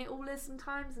funny it all is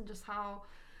sometimes, and just how,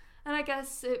 and I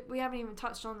guess we haven't even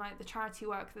touched on like the charity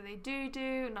work that they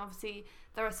do, and obviously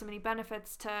there are so many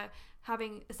benefits to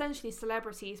having essentially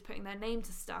celebrities putting their name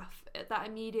to stuff that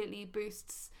immediately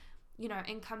boosts, you know,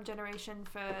 income generation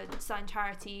for certain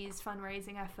charities,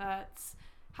 fundraising efforts.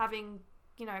 Having,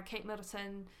 you know, Kate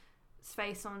Middleton's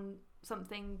face on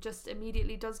something just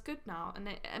immediately does good now, and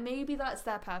maybe that's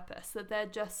their purpose, that they're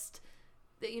just,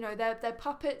 you know, they're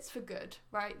puppets for good,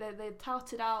 right? They're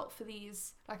touted out for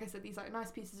these, like I said, these like nice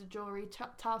pieces of jewelry,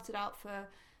 touted out for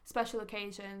special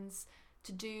occasions,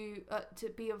 to do to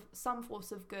be of some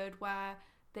force of good, where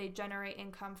they generate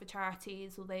income for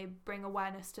charities, or they bring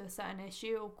awareness to a certain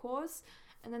issue or cause,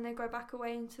 and then they go back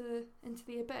away into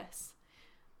the abyss.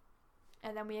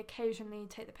 And then we occasionally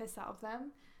take the piss out of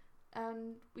them,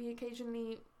 and we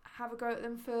occasionally have a go at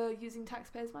them for using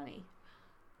taxpayers' money,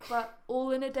 but all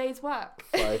in a day's work.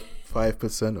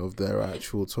 5% of their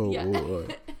actual total.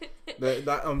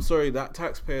 Yeah. I'm sorry, that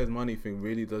taxpayers' money thing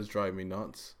really does drive me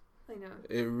nuts. I know.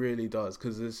 It really does,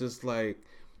 because it's just like,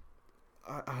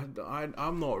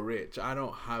 I'm not rich. I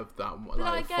don't have that much.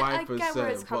 Like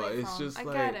 5%, but it's just I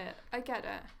get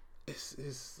it.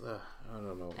 It's I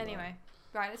don't know. Anyway, man.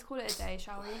 Right, let's call it a day,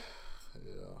 shall we?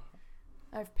 Yeah.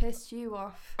 I've pissed you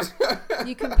off.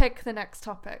 You can pick the next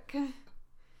topic.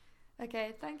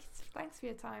 Okay, thanks for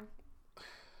your time.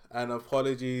 And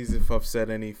apologies if I've said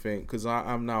anything, because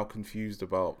I'm now confused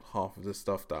about half of the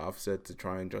stuff that I've said to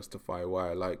try and justify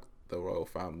why I like the royal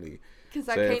family. Because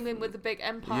I came in with the big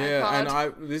empire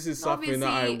card. And this is something that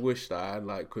I wish that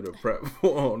I could have prepped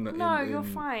for. You're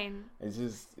fine. It's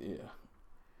just,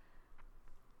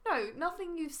 No,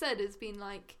 nothing you've said has been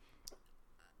like,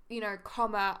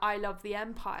 comma, I love the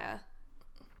empire.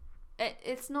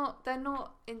 It's not, they're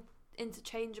not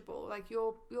interchangeable. Like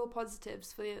your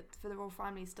positives for the royal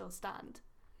family still stand.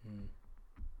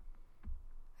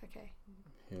 Okay.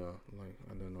 Yeah, like,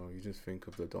 I don't know, you just think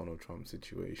of the Donald Trump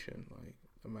situation. Like,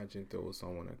 imagine if there was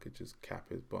someone that could just cap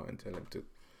his butt and tell him to...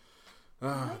 Why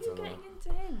are you getting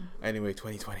into him? Anyway,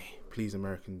 2020. Please,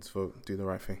 Americans, vote. Do the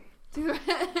right thing.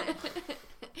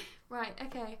 Right,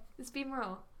 okay. It's been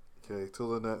real. Okay, till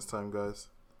the next time, guys.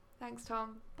 Thanks,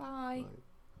 Tom. Bye. Bye.